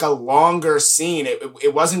was a longer scene.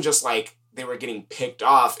 It wasn't just they were getting picked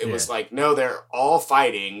off. It was no, they're all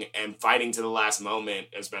fighting and fighting to the last moment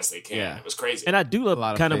as best they can. Yeah. It was crazy. And I do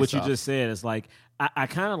love kind of what you just said. It's I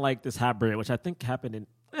kind of like this hybrid, which I think happened in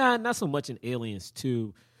not so much in Aliens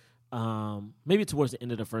 2, maybe towards the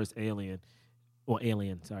end of the first Alien. Or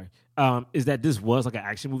Alien, sorry, is that this was an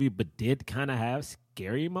action movie, but did kind of have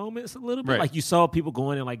scary moments a little bit. Right. You saw people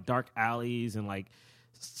going in dark alleys, and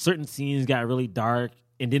certain scenes got really dark,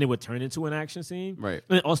 and then it would turn into an action scene. Right.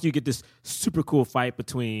 And then also you get this super cool fight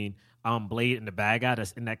between Blade and the bad guy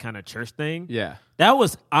that's in that kind of church thing. Yeah. That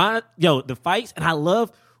was the fights, and I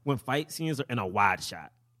love when fight scenes are in a wide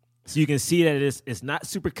shot. So you can see that it's not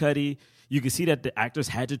super cutty. You can see that the actors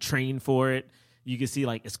had to train for it. You can see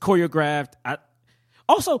like it's choreographed.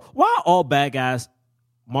 Also, why are all bad guys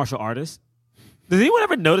martial artists? Does anyone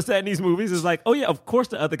ever notice that in these movies? It's like, oh yeah, of course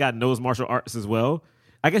the other guy knows martial arts as well.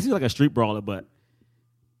 I guess he's like a street brawler, but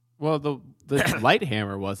well, the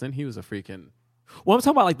Lighthammer wasn't. He was a freaking. Well, I'm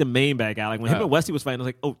talking about like the main bad guy. Like when him and Wesley was fighting, I was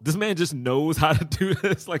like, oh, this man just knows how to do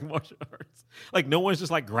this, like martial arts. Like no one's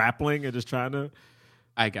just like grappling and just trying to.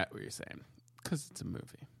 I got what you're saying because it's a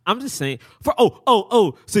movie. I'm just saying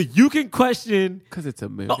so you can question because it's a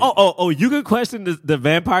movie. You can question the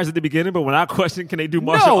vampires at the beginning, but when I question, can they do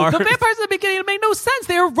martial arts? The vampires at the beginning, it made no sense.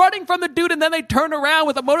 They were running from the dude, and then they turned around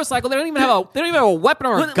with a motorcycle. They don't even have a weapon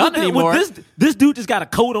or a gun anymore. This dude just got a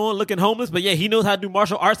coat on, looking homeless, but yeah, he knows how to do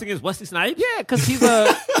martial arts against Wesley Snipes. Yeah, because he's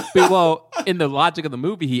in the logic of the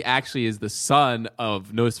movie, he actually is the son of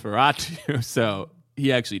Nosferatu, so.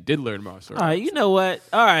 He actually did learn martial arts. All right, you know what?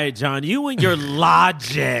 All right, John, you and your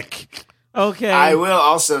logic. Okay. I will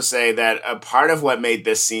also say that a part of what made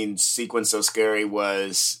this sequence so scary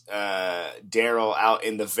was Daryl out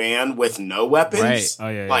in the van with no weapons. Right. Oh,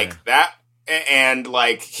 yeah. Like that. And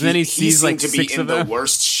like he seemed like to be in the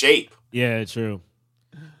worst shape. Yeah, true.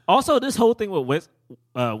 Also, this whole thing with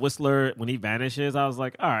Whistler, when he vanishes, I was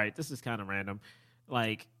like, all right, this is kind of random.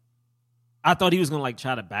 Like, I thought he was going to, like,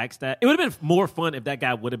 try to backstab. It would have been more fun if that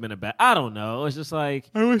guy would have been a bad. I don't know. It's just like...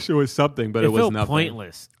 I wish it was something, but it was nothing.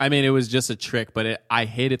 Pointless. I mean, it was just a trick, but I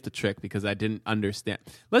hated the trick because I didn't understand.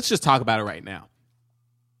 Let's just talk about it right now.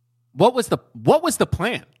 What was the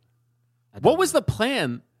plan? What was the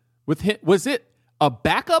plan with him? Was it a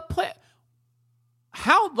backup plan?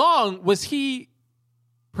 How long was he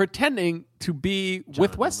pretending to be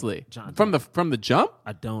with Wesley? From the jump?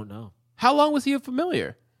 I don't know. How long was he a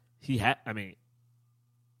familiar? He had,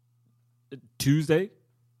 Tuesday?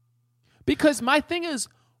 Because my thing is,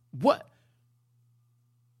 what?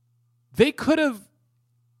 They could have,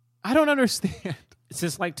 I don't understand.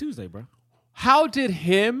 Since like Tuesday, bro. How did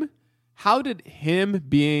him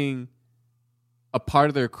being a part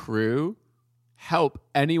of their crew help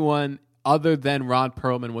anyone other than Ron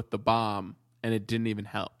Perlman with the bomb? And it didn't even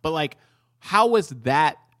help. But like, how was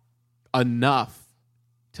that enough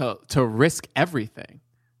to risk everything?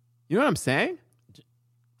 You know what I'm saying?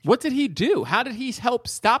 What did he do? How did he help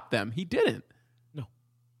stop them? He didn't. No.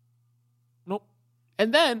 Nope.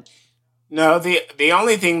 And then... No, the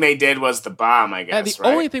only thing they did was the bomb, I guess, the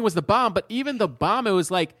only thing was the bomb, but even the bomb, it was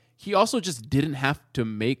like, he also just didn't have to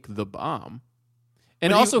make the bomb.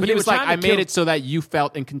 And he was like, I made it so that you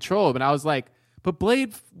felt in control. And I was like, but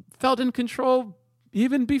Blade felt in control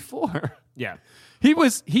even before. Yeah.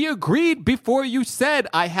 He agreed before you said,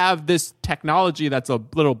 I have this technology that's a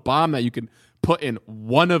little bomb that you can put in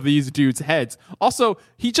one of these dudes' heads. Also,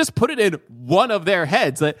 he just put it in one of their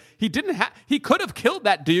heads. He could have killed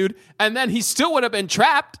that dude, and then he still would have been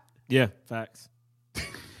trapped. Yeah, facts.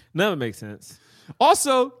 None of it makes sense.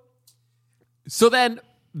 Also, so then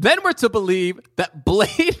we're to believe that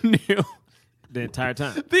Blade knew the entire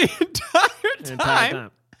time. The entire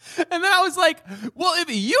time. And then I was like, well, if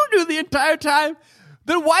you knew the entire time,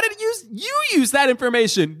 then why didn't you use that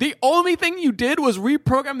information? The only thing you did was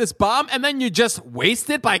reprogram this bomb, and then you just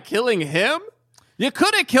wasted by killing him? You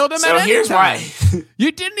could have killed him at any time. Why.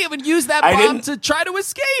 You didn't even use that bomb to try to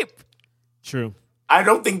escape. True. I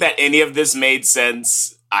don't think that any of this made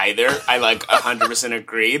sense either. I 100%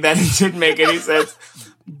 agree that it didn't make any sense.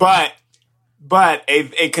 But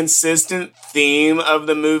a consistent theme of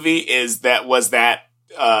the movie was that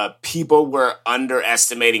people were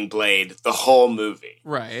underestimating Blade the whole movie.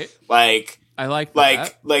 Right. I like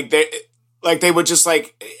that. They would just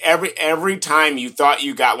every time you thought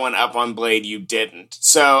you got one up on Blade, you didn't.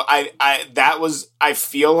 So I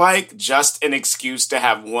feel like just an excuse to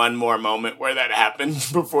have one more moment where that happened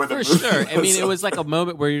before the movie. For sure. I mean, it was like a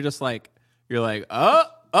moment where you're just like, oh,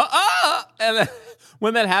 and then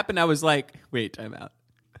when that happened, I was like, wait, time out.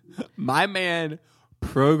 My man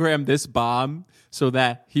programmed this bomb so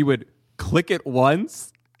that he would click it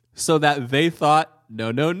once so that they thought,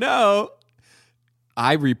 no,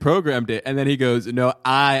 I reprogrammed it. And then he goes, no,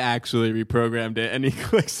 I actually reprogrammed it. And he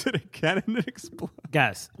clicks it again and it explodes.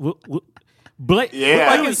 Guys,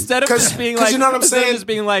 instead of just being like, you know what I'm saying? Just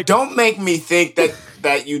being like, don't make me think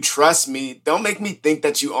that you trust me. Don't make me think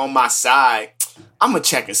that you on my side. I'm gonna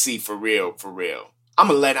check and see for real. I'm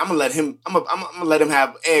gonna let him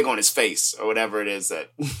have egg on his face or whatever it is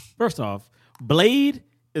that. First off, Blade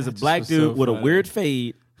is a That just black was dude so with a funny. weird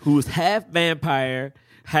fade who's half vampire,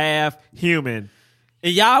 half human.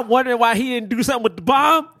 And y'all wondering why he didn't do something with the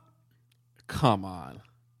bomb? Come on.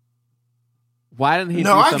 Why didn't he?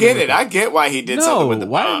 No, do I something get with it. I get why he did something with the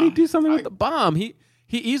bomb. Why didn't he do something with the bomb? He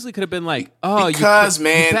easily could have been like, "Oh, Because, you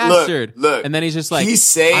man, bastard!" look, and then he's just like, he "I'm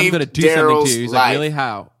saved gonna do something Daryl's to you." He's life. like, "Really?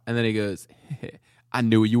 How?" And then he goes, "I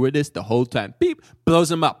knew you were this the whole time." Beep,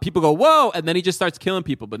 blows him up. People go, "Whoa!" And then he just starts killing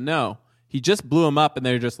people. But no, he just blew him up, and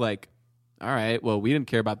they're just like, "All right, well, we didn't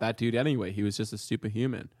care about that dude anyway. He was just a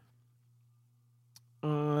superhuman."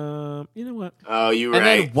 You know what? Oh, you're And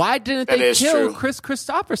right. then why didn't That they is kill true. Chris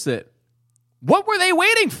Christopherson? What were they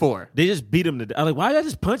waiting for? They just beat him to death. I'm like, why did I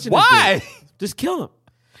just punch him? Why? Just kill him.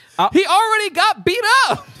 He already got beat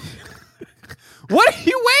up. What are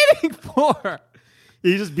you waiting for?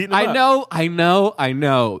 He just beating him up. I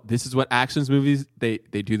know. This is what actions movies, they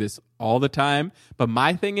do this all the time. But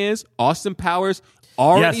my thing is, Austin Powers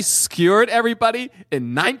already Yes. skewered everybody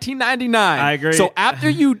in 1999. I agree. So after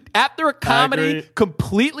a comedy agree.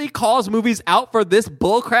 completely calls movies out for this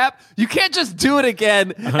bullcrap, you can't just do it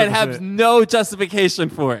again and 100%. have no justification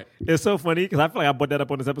for it. It's so funny because I feel like I brought that up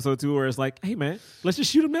on this episode too, where it's like, hey man, let's just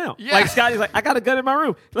shoot him now. Yeah. Like Scotty's like, I got a gun in my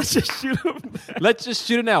room. Let's just shoot him. Let's just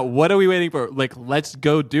shoot it now. What are we waiting for? Like, let's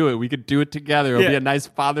go do it. We could do it together. It'll Yeah. be a nice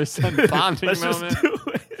father-son bonding Let's just moment. do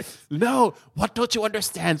it. No, what don't you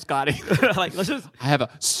understand, Scotty? Like, let's just. I have a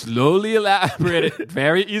slowly elaborated,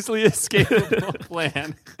 very easily escapable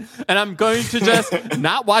plan, and I'm going to just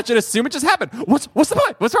not watch it, assume it just happened. What's the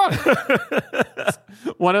point? What's wrong?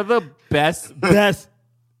 One of the best.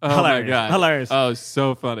 Oh Hilarious. my god, Hilarious. Oh,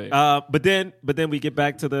 so funny. But then we get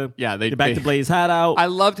back to the they get back to Blade's hideout. I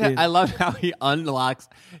loved how he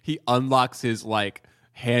unlocks his like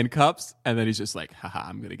handcuffs, and then he's just like, haha,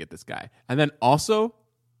 I'm gonna get this guy. And then also,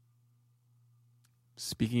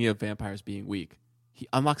 speaking of vampires being weak, he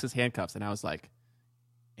unlocks his handcuffs, and I was like,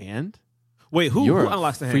 and wait, who You're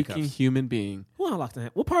unlocks the a handcuffs? freaking human being. Who unlocked the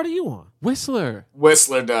handcuffs? What part are you on? Whistler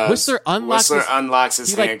does. Whistler unlocks his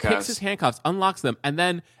he like handcuffs. picks his handcuffs, unlocks them, and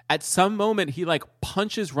then at some moment he like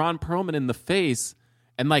punches Ron Perlman in the face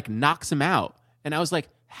and like knocks him out. And I was like,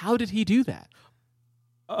 how did he do that?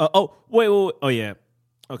 Wait. Oh yeah.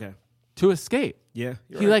 Okay. To escape. Yeah.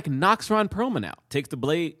 He like knocks Ron Perlman out. Takes the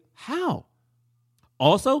blade. How?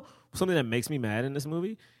 Also, something that makes me mad in this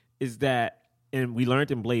movie is that, and we learned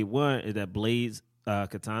in Blade 1, is that Blade's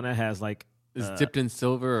katana has like Is dipped in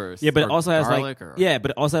silver or yeah, but it or also has garlic like or yeah,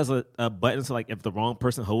 but it also has a button so like if the wrong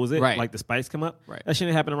person holds it, Right. like the spikes come up. Right. That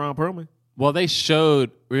shouldn't happen to Ron Perlman. Well, they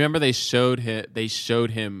showed him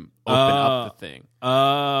open up the thing.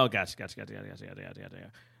 Oh, gotcha.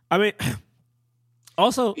 I mean,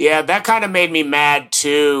 also, Yeah, that kind of made me mad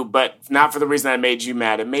too, but not for the reason that made you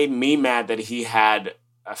mad. It made me mad that he had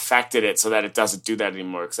affected it so that it doesn't do that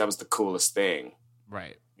anymore, because that was the coolest thing.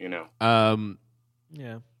 Right. You know?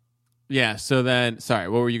 yeah. Yeah, so then sorry,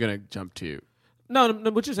 what were you gonna jump to? No,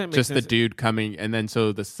 what you're saying makes Just sense. the dude coming, and then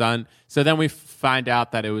so the son. So then we find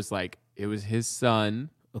out that it was his son,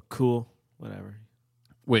 cool, whatever.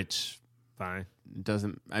 which Fine.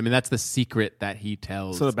 doesn't. I mean, that's the secret that he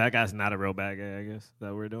tells. So the bad guy's not a real bad guy, I guess. Is that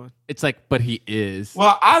what we're doing? It's like, but he is.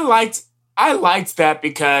 Well, I liked that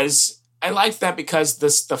because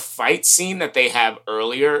the fight scene that they have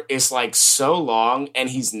earlier is like so long and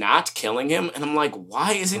he's not killing him, and I'm like,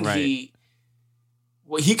 why isn't he?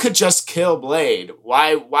 Well, he could just kill Blade.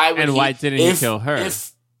 Why would and he? why didn't he kill her?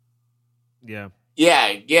 Yeah.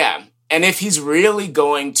 And if he's really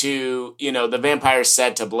going to, the vampire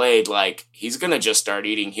said to Blade, like, he's going to just start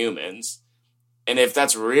eating humans. And if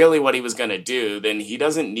that's really what he was going to do, then he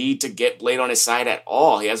doesn't need to get Blade on his side at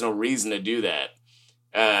all. He has no reason to do that.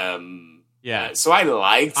 So I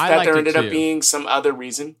liked that there ended up being some other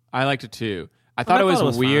reason. I liked it too. I thought it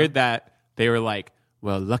was weird that they were like,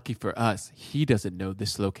 well, lucky for us, he doesn't know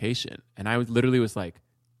this location. And I literally was like,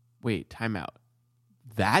 wait, time out.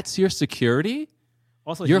 That's your security?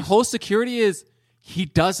 Also, your whole security is he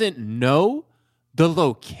doesn't know the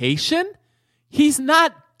location? He's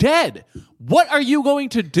not dead. What are you going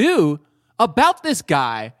to do about this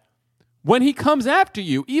guy when he comes after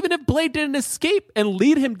you? Even if Blade didn't escape and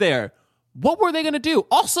lead him there, what were they going to do?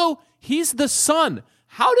 Also, he's the son.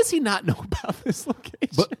 How does he not know about this location?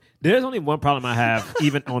 But there's only one problem I have,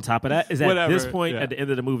 even on top of that, is that at this point, at the end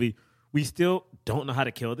of the movie, we still don't know how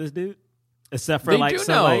to kill this dude, except for They like do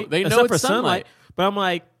sunlight. know. They know except it's for sunlight. But I'm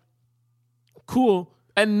like, cool.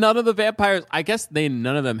 And none of the vampires, I guess none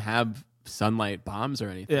of them have sunlight bombs or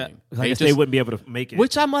anything. Yeah, I guess they wouldn't be able to make it.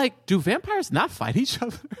 Which I'm like, do vampires not fight each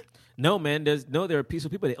other? No, man. They're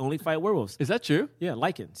peaceful people. They only fight werewolves. Is that true? Yeah,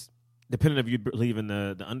 lichens. depending if you believe in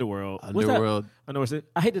the underworld. Underworld. Underworld.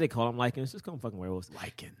 I hate that they call them lichens. Just call them fucking werewolves.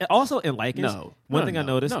 Lichens. And also in lichens, one thing I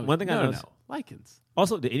noticed. Lichens.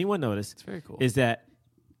 Also, did anyone notice? It's very cool. Is that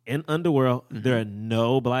in Underworld there are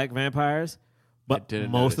no black vampires, but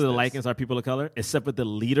most of the lichens are people of color, except for the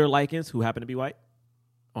leader lichens who happen to be white.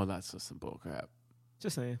 Oh, that's just some bullcrap.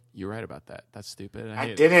 Just saying. You're right about that. That's stupid.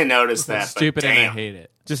 I didn't notice that. That's stupid, and I hate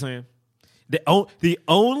it. Just saying. The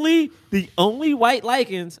only white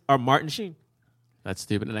lichens are Martin Sheen. That's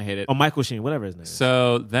stupid, and I hate it. Or Michael Sheen, whatever his name is.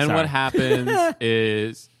 So then what happens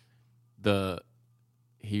is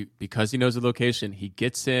because he knows the location, he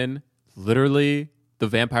gets in. Literally, the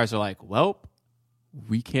vampires are like, well,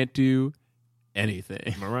 we can't do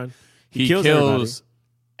anything. Run. He kills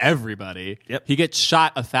everybody. Yep. He gets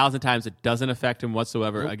shot 1,000 times. It doesn't affect him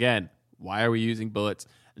whatsoever. Nope. Again, why are we using bullets?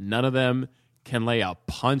 None of them can lay a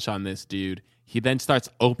punch on this dude. He then starts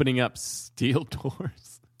opening up steel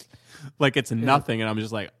doors like it's nothing. And I'm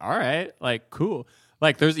just like, all right, like, cool.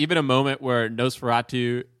 Like, there's even a moment where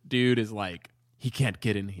Nosferatu dude is like, he can't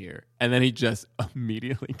get in here. And then he just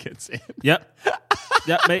immediately gets in. Yep.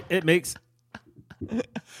 It makes no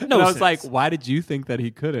sense. I was like, why did you think that he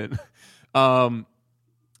couldn't? So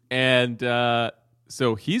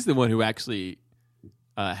he's the one who actually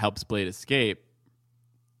helps Blade escape.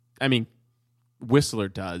 I mean, Whistler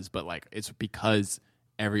does, but like it's because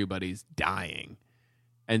everybody's dying.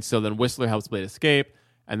 And so then Whistler helps Blade escape,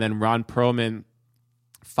 and then Ron Perlman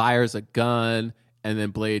fires a gun, and then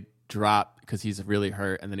Blade drops because he's really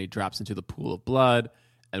hurt, and then he drops into the pool of blood.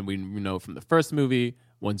 And we know from the first movie,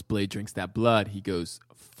 once Blade drinks that blood, he goes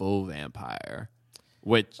full vampire.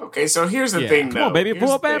 Okay, so here's the thing, though. Come on, baby,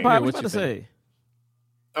 full vampire. What What you about to say?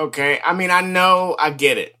 Okay, I mean, I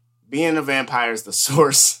get it. Being a vampire is the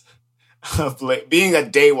source of Blade. Being a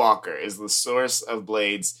daywalker is the source of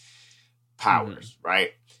Blade's powers,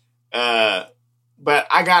 right? But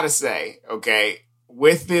I gotta say, okay,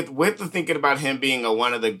 with the thinking about him being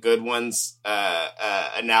one of the good ones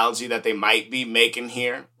analogy that they might be making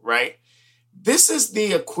here, right? This is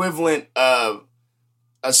the equivalent of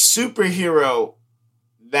a superhero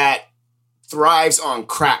that thrives on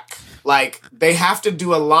crack. Like, they have to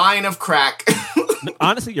do a line of crack.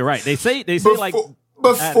 Honestly, you're right. They say like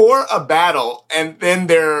before a battle, and then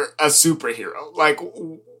they're a superhero. Like,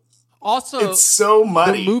 also, it's so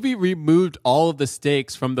muddy. The movie removed all of the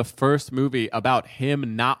stakes from the first movie about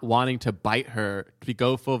him not wanting to bite her to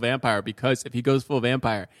go full vampire, because if he goes full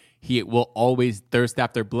vampire, he will always thirst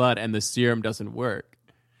after blood, and the serum doesn't work.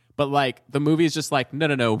 But like, the movie is just like,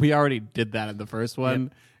 no, we already did that in the first one.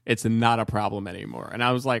 Yep. It's not a problem anymore. And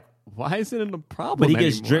I was like, why isn't it a problem But he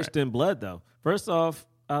anymore? gets drenched in blood, though. First off,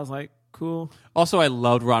 I was like, cool. Also, I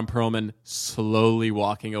loved Ron Perlman slowly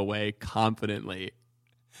walking away confidently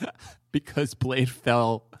because Blade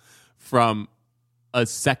fell from a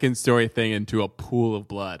second story thing into a pool of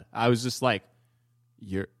blood. I was just like,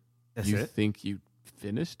 you think you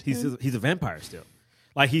finished him? He's a vampire still.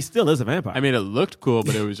 Like, he still is a vampire. I mean, it looked cool,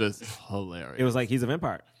 but it was just hilarious. It was like, he's a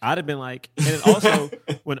vampire. I'd have been like, and then also,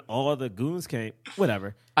 when all the goons came,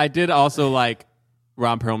 whatever. I did also like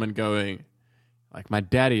Ron Perlman going, like, my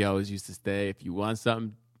daddy always used to say, if you want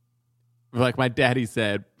something, like my daddy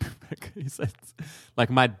said, he said, like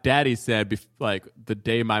my daddy said, like the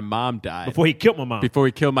day my mom died. Before he killed my mom. Before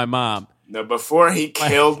he killed my mom. No, before he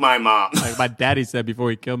killed my mom. Like my daddy said before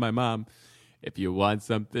he killed my mom, if you want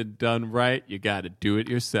something done right, you got to do it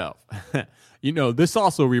yourself. You know, this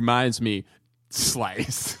also reminds me,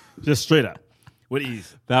 Slice. Just straight up. With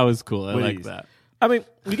ease. That was cool. I like ease. that. I mean,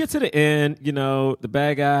 we get to the end, you know, the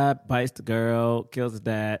bad guy bites the girl, kills his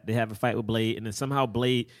dad. They have a fight with Blade, and then somehow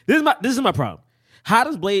Blade... This is my problem. How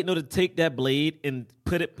does Blade know to take that blade and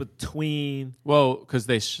put it between... Well, because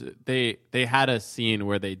they had a scene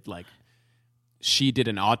where they, like... She did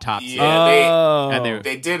an autopsy. Yeah,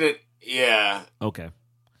 they did it... Yeah. Okay.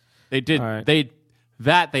 They did.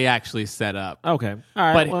 Right. They actually set up. Okay. All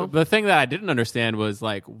right. But the thing that I didn't understand was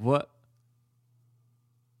like, what?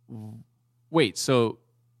 Wait, so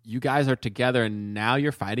you guys are together and now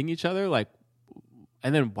you're fighting each other? Like,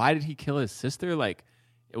 and then why did he kill his sister? Like,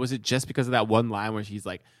 was it just because of that one line where she's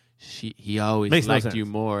like, he always liked you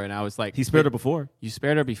more? And I was like, he spared her before. You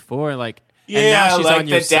spared her before, like, yeah, and now she's like on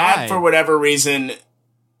your the dad side. for whatever reason.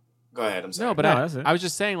 Go ahead. I'm sorry. No, but I was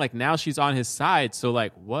just saying, like, now she's on his side. So,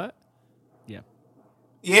 like, what? Yeah.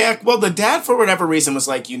 Yeah. Well, the dad, for whatever reason, was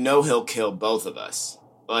like, he'll kill both of us.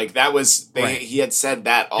 Like, that was he had said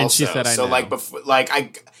that also. And she said, so, like, before,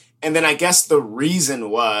 and then I guess the reason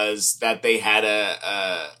was that they had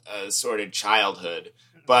a sordid childhood.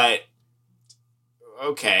 But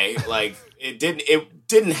okay, like it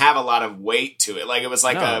didn't have a lot of weight to it. Like it was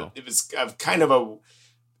like a kind of a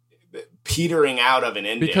petering out of an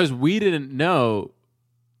ending because we didn't know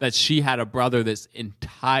that she had a brother this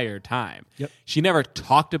entire time. Yep. She never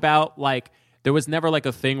talked about there was never like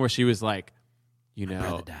a thing where she was like,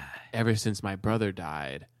 ever since my brother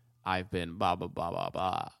died, I've been blah blah blah blah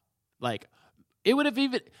blah. Like it would have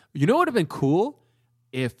even what would have been cool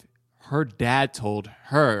if her dad told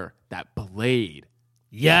her that Blade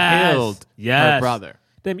killed her brother.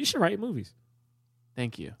 Damn, you should write movies.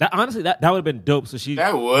 Thank you. That honestly, that would have been dope. So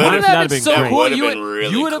that would have been so cool.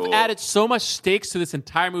 You would have cool. added so much stakes to this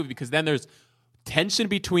entire movie because then there's tension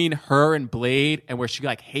between her and Blade, and where she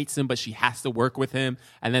hates him, but she has to work with him,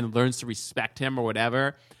 and then learns to respect him or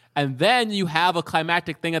whatever. And then you have a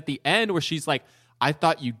climactic thing at the end where she's like, "I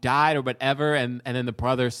thought you died" or whatever, and then the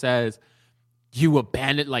brother says, "You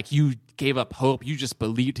abandoned, you gave up hope. You just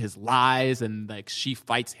believed his lies," and she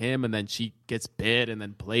fights him, and then she gets bit, and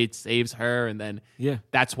then Blade saves her, and then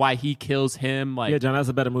that's why he kills him. Yeah, John, that's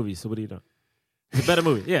a better movie. So what are you doing? It's a better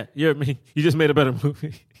movie. Yeah, you just made a better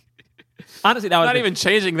movie. Honestly, that was not even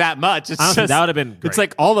changing that much. It's honestly, just, that would have been great.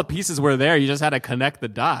 It's all the pieces were there. You just had to connect the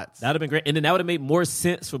dots. That would have been great, and then that would have made more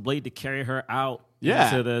sense for Blade to carry her out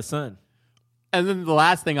into the sun. And then the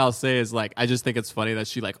last thing I'll say is I just think it's funny that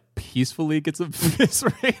she peacefully gets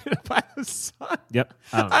eviscerated by the sun. Yep.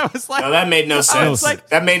 I was like, no, that made no sense.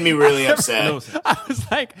 That made me really upset. I was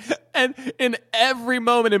like, and in every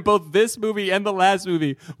moment in both this movie and the last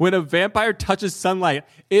movie, when a vampire touches sunlight,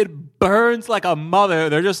 it burns like a mother.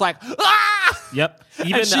 They're just like, ah! Yep.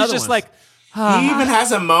 Even and she's just like, he even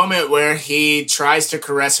has a moment where he tries to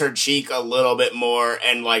caress her cheek a little bit more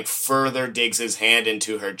and further digs his hand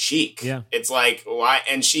into her cheek. Yeah. It's like, why?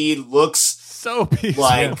 And she looks so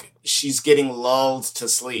peaceful. She's getting lulled to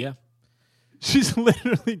sleep. Yeah. She's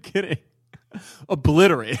literally getting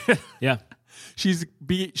obliterated. Yeah. She's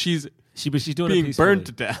doing being it burned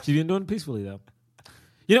to death. She's been doing it peacefully though.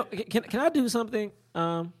 Can I do something?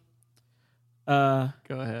 Go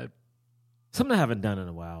ahead. Something I haven't done in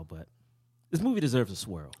a while, but this movie deserves a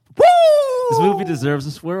swirl. Woo! This movie deserves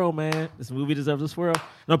a swirl, man. This movie deserves a swirl.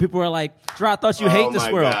 People are like, Gerard, I thought you hate the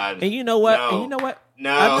swirl. God. And you know what?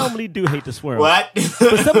 No. I normally do hate the swirl. What?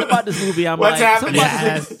 But something about this movie, What's happening?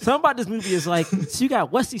 Something about this movie is so you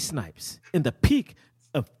got Wesley Snipes in the peak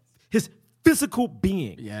of his physical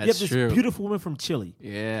being. Yeah, you have this beautiful woman from Chile.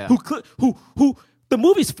 Yeah. Who the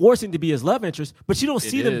movie's forcing to be his love interest, but you don't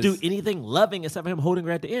see them do anything loving except for him holding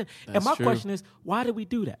her at the end. And my question is, why did we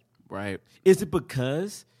do that? Right. Is it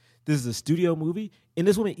because this is a studio movie? And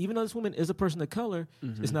this woman, even though this woman is a person of color,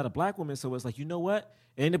 it's not a black woman. So it's you know what?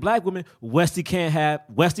 Ain't a black woman. Wesley can't have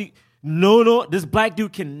Wesley. No. This black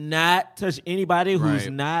dude cannot touch anybody who's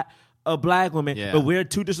not a black woman. Yeah. But we're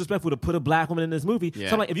too disrespectful to put a black woman in this movie. Yeah.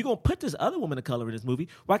 So I'm like, if you're gonna put this other woman of color in this movie,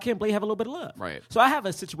 why can't Blade have a little bit of love? Right. So I have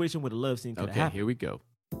a situation where the love scene could have happened. Here we go.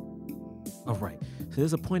 All right. So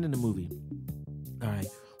there's a point in the movie. All right.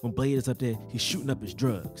 When Blade is up there, he's shooting up his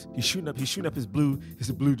drugs. He's shooting up his blue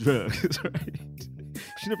drugs, right?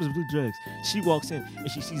 Shooting up his blue drugs. She walks in and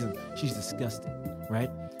she sees him. She's disgusted, right?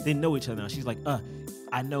 They know each other now. She's like,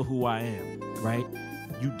 I know who I am, right?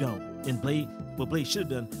 You don't. And Blade, what Blade should have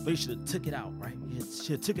done, Blade should have took it out, right? He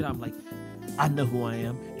should have took it out. I'm like, I know who I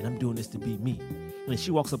am, and I'm doing this to be me. And then she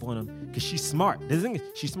walks up on him because she's smart. The thing is,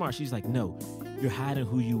 she's smart. She's like, no, you're hiding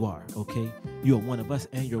who you are, okay? You're one of us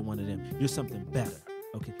and you're one of them. You're something better.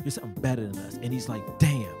 Okay, you're something better than us. And he's like,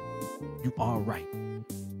 damn, you are right.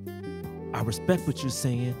 I respect what you're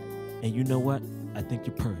saying, and you know what? I think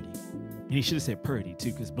you're pretty. And he should have said pretty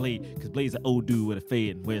too, because Blade's an old dude with a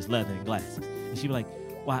fade and wears leather and glasses. And she'd be like,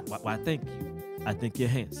 why thank you. I think you're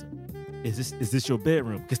handsome. Is this your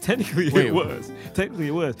bedroom? Because technically it was. Technically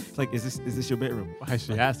it was. It's like, is this your bedroom? Why is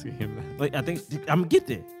she asking him that? I think I'm gonna get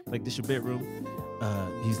there. Like, this your bedroom?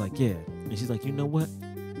 He's like, yeah. And she's like, you know what?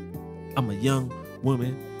 I'm a young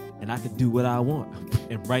woman and I can do what I want.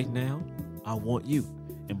 And right now, I want you.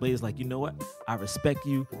 And Blade's like, you know what? I respect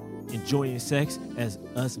you enjoying sex as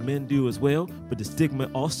us men do as well. But the stigma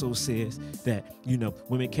also says that,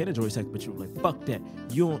 women can enjoy sex, but you're like, fuck that.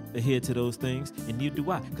 You don't adhere to those things, and neither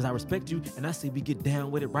do I. Because I respect you, and I say we get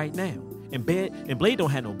down with it right now. And Blade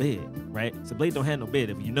don't have no bed, right? So Blade don't have no bed.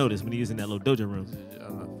 If you notice, when he was in that little dojo room,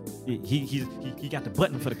 he got the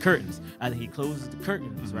button for the curtains. I think he closes the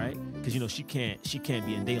curtains, right? Because she can't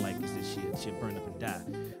be in daylight because she'll burn up and die.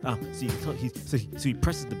 So he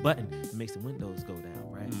presses the button and makes the windows go down,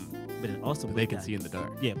 right? But then also they can see in the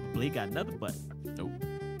dark. Yeah, but Blade got another button. Nope.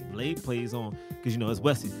 Blade plays on, because, you know, it's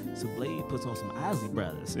Wesley. So Blade puts on some Isley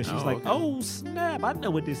Brothers. And she's Oh, like, okay. oh, snap. I know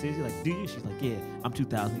what this is. He's like, do you? She's like, yeah, I'm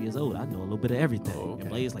 2,000 years old. I know a little bit of everything. Oh, okay. And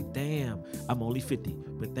Blade's like, damn, I'm only 50.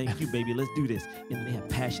 But thank you, baby. Let's do this. And then they have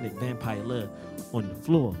passionate vampire love on the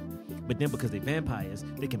floor. But then because they're vampires,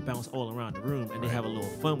 they can bounce all around the room and they have a little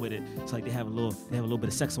fun with it. It's like they have a little bit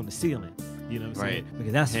of sex on the ceiling. You know what I'm saying? Right.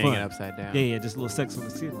 Because that's Hanging fun. upside down. Yeah, just a little sex on the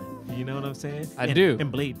ceiling. You know what I'm saying? I And- do.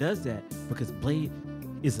 And Blade does that because Blade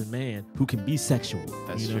is a man who can be sexual.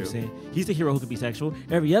 That's you know what I'm true. saying? He's the hero who can be sexual.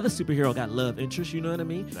 Every other superhero got love interest. You know what I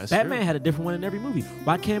mean? That's Batman true. had a different one in every movie.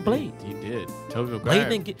 Why can't Blade? He did. Tobey Blade Maguire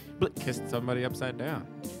didn't get kissed somebody upside down.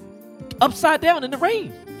 upside down in the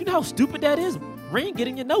rain. You know how stupid that is? Rain get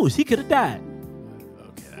in your nose. He could have died.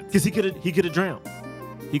 Okay, Because he could have drowned.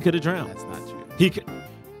 He could have drowned. that's not true. He could.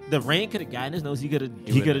 The rain could have gotten in his nose. He could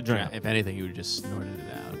have drowned. If anything, he would have just snorted it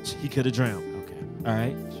out. He could have drowned. Okay. All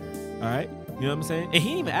right. Sure. All right. You know what I'm saying? And he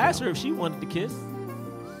didn't even ask her if she wanted to kiss.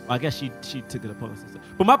 Well, I guess she took it upon herself.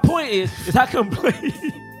 But my point is how come Blade?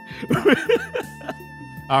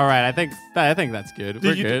 All right. I think that's good.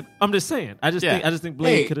 We're good. I'm just saying. I just think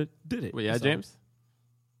Blade Hey. could have did it. Well, yeah, That's all. James.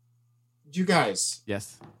 You guys,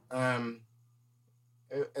 Yes.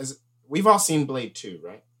 as we've all seen Blade 2,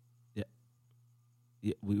 right?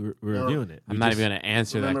 Yeah, we're No, reviewing it. I'm not even going to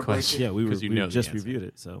answer that remember Blade question. two? Yeah, we because you know the just answer. reviewed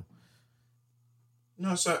it. So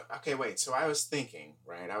No, so okay, wait. So I was thinking,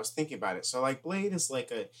 right? I was thinking about it. So like Blade is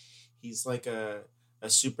like he's like a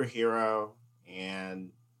superhero, and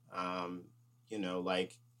you know,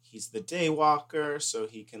 like he's the Daywalker, so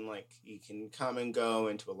he can come and go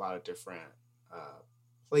into a lot of different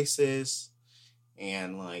places,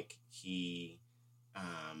 and like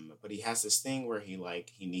but he has this thing where he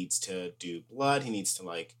needs to do blood. He needs to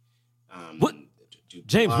What? do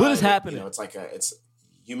James, blood. what is happening? You know,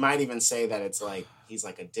 you might even say that it's like he's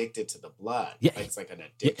like addicted to the blood. Yeah, Like, it's like an yeah,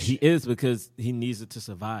 addiction. he is because he needs it to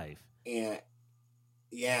survive. And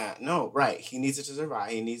right. He needs it to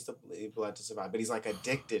survive. He needs the blood to survive, but he's like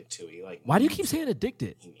addicted to it. He, like, Why do you needs keep saying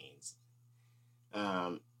addicted? He needs.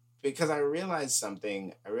 Because I realized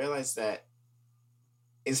something. I realized that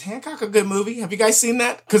is Hancock a good movie? Have you guys seen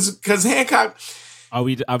that? Because Hancock.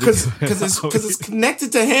 Because it's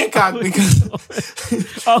connected to Hancock. Because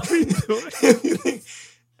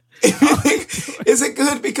is it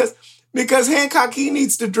good? Because Hancock he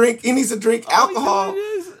needs to drink alcohol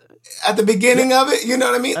at the beginning of it. You know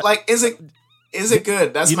what I mean? Like, is it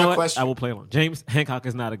good? That's my question. I will play along. James, Hancock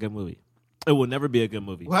is not a good movie. It will never be a good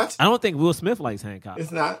movie. What? I don't think Will Smith likes Hancock.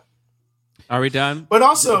 It's not. Are we done? But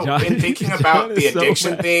also, John- in thinking John about the is so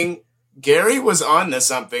addiction mad. thing, Gary was on to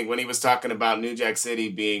something when he was talking about New Jack City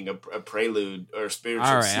being a prelude or spiritual.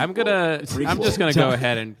 All right. I'm just prequel. gonna go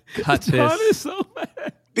ahead and cut John this. is so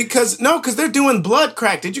mad. Because they're doing blood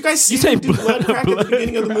crack. Did you guys see them do blood crack at the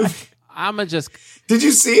beginning of the movie? I'ma just. Did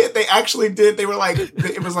you see it? They actually did. They were like,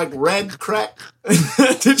 it was like red crack.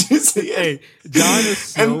 Did you see it? Hey, John is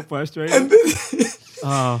so frustrated. And then,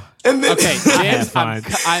 and then Okay, James.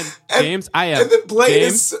 James. I am. and then Blade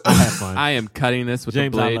James. is. I have fun. I am cutting this with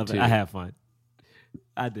James, the blade I love too. it. I have fun.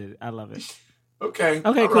 I did it. I love it. Okay.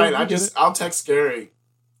 Okay, All cool. right. We get it. I'll text Gary.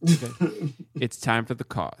 It's time for the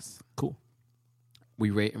cause. Cool. We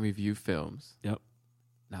rate and review films. Yep.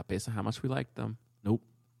 Not based on how much we like them. Nope.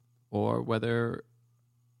 Or whether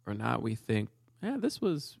or not we think, this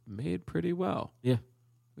was made pretty well. Yeah.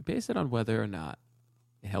 We base it on whether or not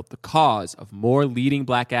it helped the cause of more leading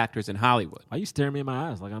black actors in Hollywood. Why are you staring me in my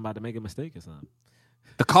eyes like I'm about to make a mistake or something?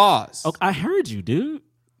 The cause. Oh, I heard you, dude.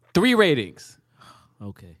 3 ratings.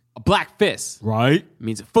 Okay. A black fist Right.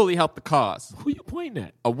 means it fully helped the cause. Who you pointing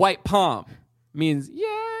at? A white palm means,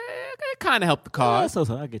 it kind of helped the cause. So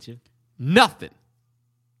I get you. Nothing.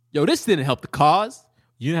 Yo, this didn't help the cause.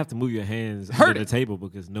 You didn't have to move your hands Heard under it. the table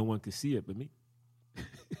because no one could see it but me.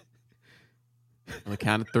 On the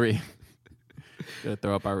count of 3. Gonna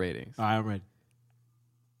throw up our ratings. All right, I'm ready.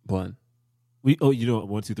 1, You doing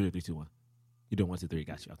 1, 2, 3, 3, 2, 1. You doing 1, 2, 3?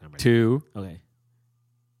 Got you. Okay, I'm ready. 2, Okay.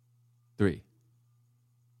 3.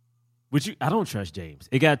 I don't trust James.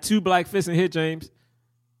 It got 2 black fists in here, James.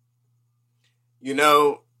 You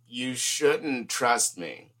know, you shouldn't trust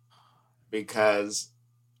me because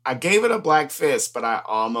I gave it a black fist, but I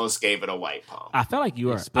almost gave it a white palm. I felt like you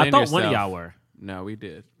were. Explain I thought one of yourself. y'all were. No, we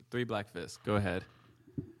did. 3 black fists. Go ahead.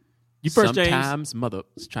 You first, James. Sometimes mothers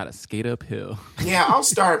try to skate uphill. Yeah, I'll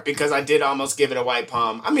start because I did almost give it a white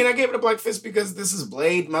palm. I mean, I gave it a black fist because this is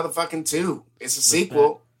Blade motherfucking 2. It's a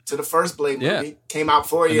sequel to the first Blade movie. Came out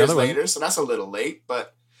 4 years Another one. later, so that's a little late,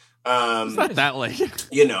 but It's not that late.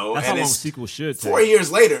 you know, That's and how long it's sequels should take. 4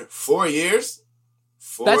 years later. 4 years?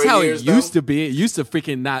 That's how it used to be. It used to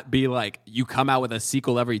freaking not be like you come out with a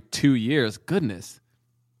sequel every 2 years. Goodness.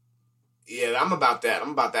 Yeah, I'm about that.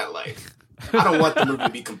 I'm about that life. I don't want the movie to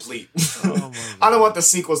be complete. I don't want the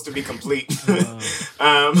sequels to be complete.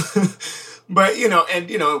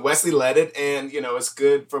 But, Wesley led it, and, it's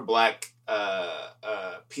good for Black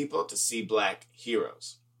people to see Black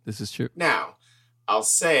heroes. This is true. Now, I'll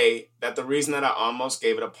say that the reason that I almost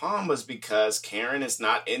gave it a palm was because Karen is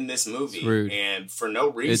not in this movie. And for no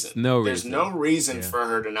reason. There's no reason for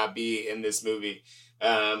her to not be in this movie.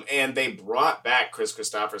 And they brought back Chris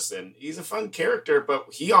Christopherson. He's a fun character,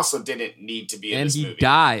 but he also didn't need to be in this movie. And he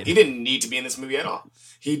died. He didn't need to be in this movie at all.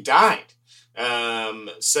 He died.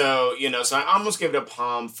 So I almost gave it a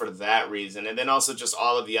palm for that reason. And then also just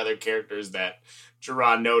all of the other characters that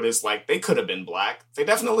Gerard noticed, like, they could have been Black. They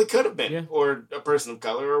definitely could have been. Or a person of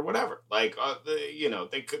color or whatever. Like,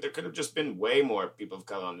 there could have just been way more people of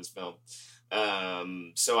color on this film.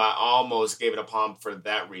 So I almost gave it a palm for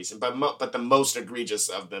that reason, but the most egregious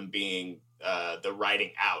of them being the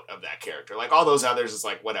writing out of that character. Like, all those others is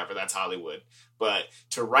like, whatever, that's Hollywood. But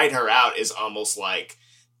to write her out is almost like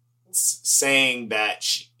saying that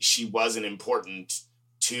she wasn't important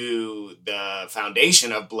to the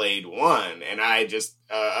foundation of Blade 1, and I just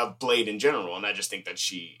of Blade in general, and I just think that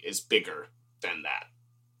she is bigger than that.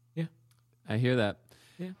 Yeah, I hear that.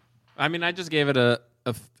 Yeah, I mean, I just gave it a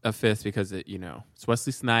fifth because it's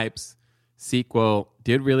Wesley Snipes, sequel,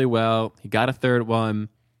 did really well. He got a third one.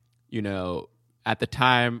 At the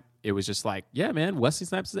time it was just like, yeah, man, Wesley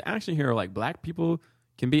Snipes is an action hero. Like, Black people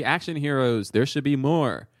can be action heroes. There should be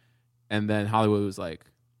more. And then Hollywood was like,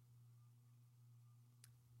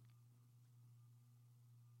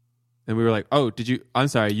 and we were like, oh, I'm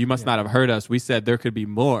sorry, you must not have heard us. We said there could be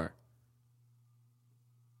more.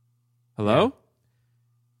 Hello?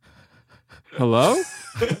 Hello?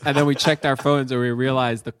 And then we checked our phones and we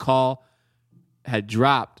realized the call had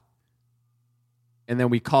dropped. And then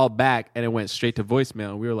we called back and it went straight to voicemail.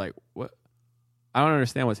 And we were like, what? I don't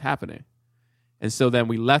understand what's happening. And so then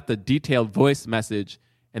we left a detailed voice message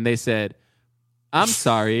and they said, I'm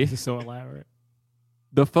sorry. This is so elaborate.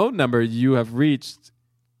 The phone number you have reached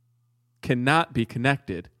cannot be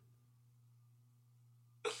connected.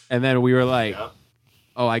 And then we were like,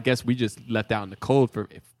 oh, I guess we just let down the cold for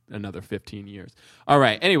another 15 years. All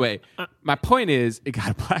right. Anyway, my point is, it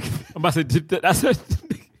got a Black. I'm about to say,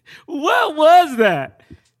 what was that?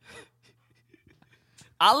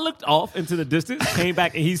 I looked off into the distance, came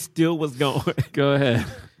back, and he still was going. Go ahead.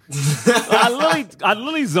 I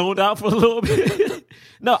literally zoned out for a little bit.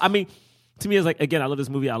 No, I mean, to me, it's like, again, I love this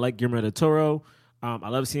movie. I like Guillermo del Toro. I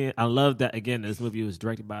love that, again, this movie was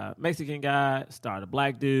directed by a Mexican guy, starred a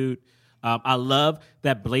Black dude. I love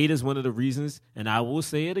that Blade is one of the reasons, and I will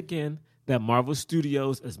say it again, that Marvel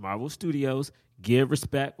Studios, as Marvel Studios, give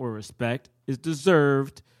respect where respect is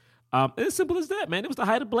deserved. It's as simple as that, man. It was the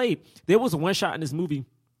height of Blade. There was one shot in this movie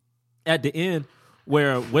at the end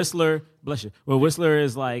where Whistler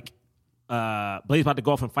is like, Blade's about to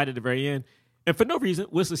go off and fight at the very end. And for no reason,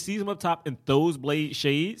 Whistler sees him up top and throws Blade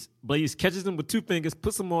shades. Blade catches him with 2 fingers,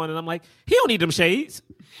 puts them on, and I'm like, he don't need them shades.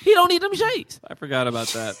 He don't need them shades. I forgot about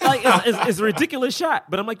that. Like, it's a ridiculous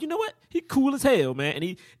shot. But I'm like, you know what? He cool as hell,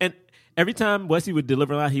 man. And every time Wesley would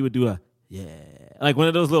deliver a line, he would do a, yeah. Like one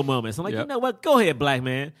of those little moments. I'm like, you know what? Go ahead, Black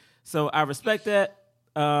man. So I respect that.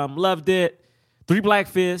 Loved it. 3 Black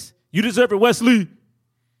fists. You deserve it, Wesley.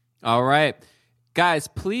 All right. Guys,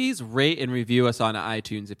 please rate and review us on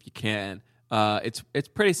iTunes if you can. It's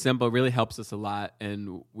pretty simple. It really helps us a lot,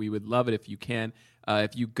 and we would love it if you can.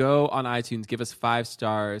 If you go on iTunes, give us 5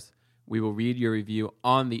 stars. We will read your review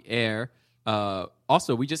on the air.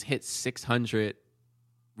 Also, we just hit 600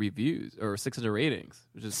 reviews or 600 ratings,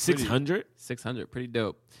 which is 600? 600. Pretty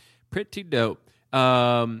dope. Pretty dope.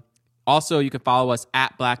 Also, you can follow us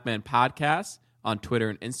at Black Men Podcast on Twitter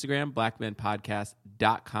and Instagram.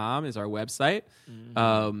 blackmenpodcast.com is our website.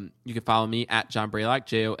 Mm-hmm. You can follow me at John Braylock,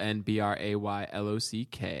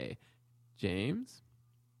 JONBRAYLOCK. James?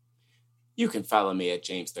 You can follow me at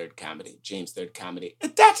James Third Comedy,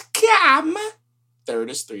 JamesThirdComedy.com. Third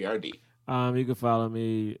is 3RD. You can follow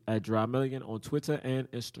me at Gerard Milligan on Twitter and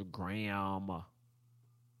Instagram.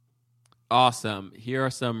 Awesome. Here are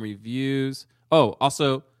some reviews. Oh,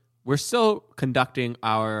 also, we're still conducting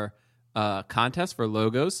our contest for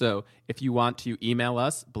logos. So if you want to email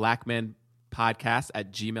us,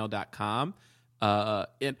 blackmenpodcast@gmail.com.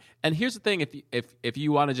 And here's the thing, if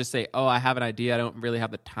you want to just say, oh, I have an idea, I don't really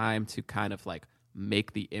have the time to kind of like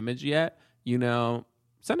make the image yet,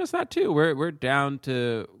 send us that too. We're down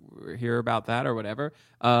to hear about that or whatever.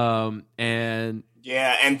 And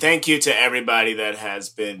yeah, and thank you to everybody that has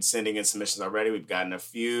been sending in submissions already. We've gotten a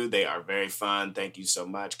few. They are very fun. Thank you so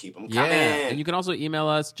much. Keep them coming. And you can also email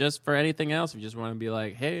us just for anything else. If you just want to be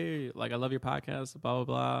like, hey, like, I love your podcast, blah, blah,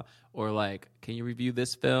 blah. Or like, can you review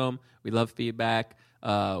this film? We love feedback.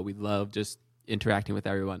 We love just interacting with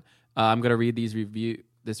everyone. I'm going to read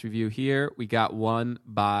this review here. We got one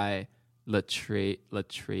by Latreia.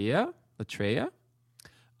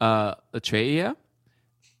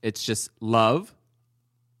 It's just love.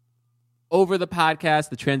 Over the podcast,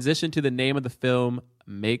 the transition to the name of the film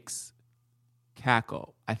makes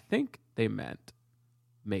cackle. I think they meant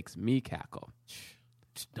makes me cackle.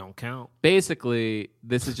 Don't count. Basically,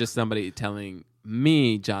 this is just somebody telling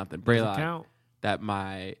me, Jonathan Braylock, that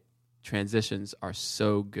my transitions are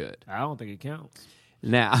so good. I don't think it counts.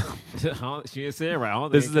 Now, she didn't say it right.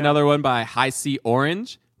 This is another one by High C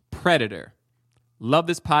Orange. Predator. Love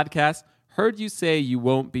this podcast. Heard you say you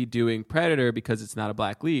won't be doing Predator because it's not a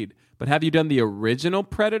black lead. But have you done the original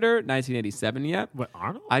Predator, 1987 yet? What,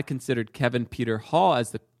 Arnold? I considered Kevin Peter Hall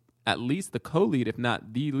as at least the co-lead, if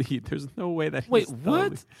not the lead. There's no way that he's the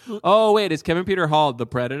what? lead. Oh, wait, is Kevin Peter Hall the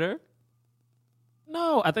Predator?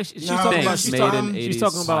 No, I think she's talking about she's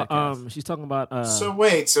talking about So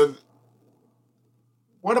wait, so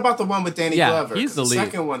what about the one with Danny Glover? He's the lead. The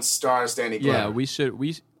second one stars Danny Glover. Yeah, we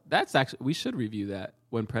should review that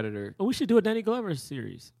when Predator. We should do a Danny Glover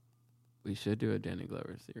series. We should do a Danny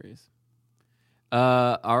Glover series.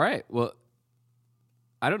 All right. Well,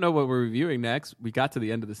 I don't know what we're reviewing next. We got to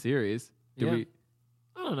the end of the series. I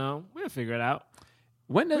don't know. We'll figure it out.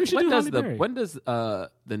 When does the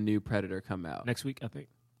new Predator come out? Next week, I think.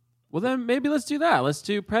 Well, then maybe let's do that. Let's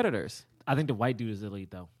do Predators. I think the white dude is the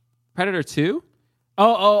lead, though. Predator 2?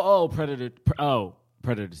 Oh, Predator. Oh,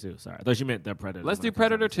 Predator 2. Sorry. I thought you meant the Predator. Let's do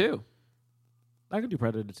Predator 2. I can do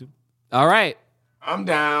Predator 2. All right. I'm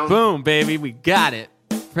down. Boom, baby. We got it.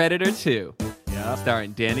 Predator 2. Yeah.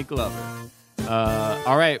 Starring Danny Glover.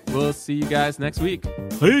 All right. We'll see you guys next week.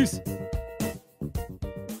 Peace.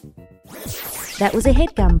 That was a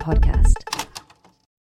HeadGum podcast.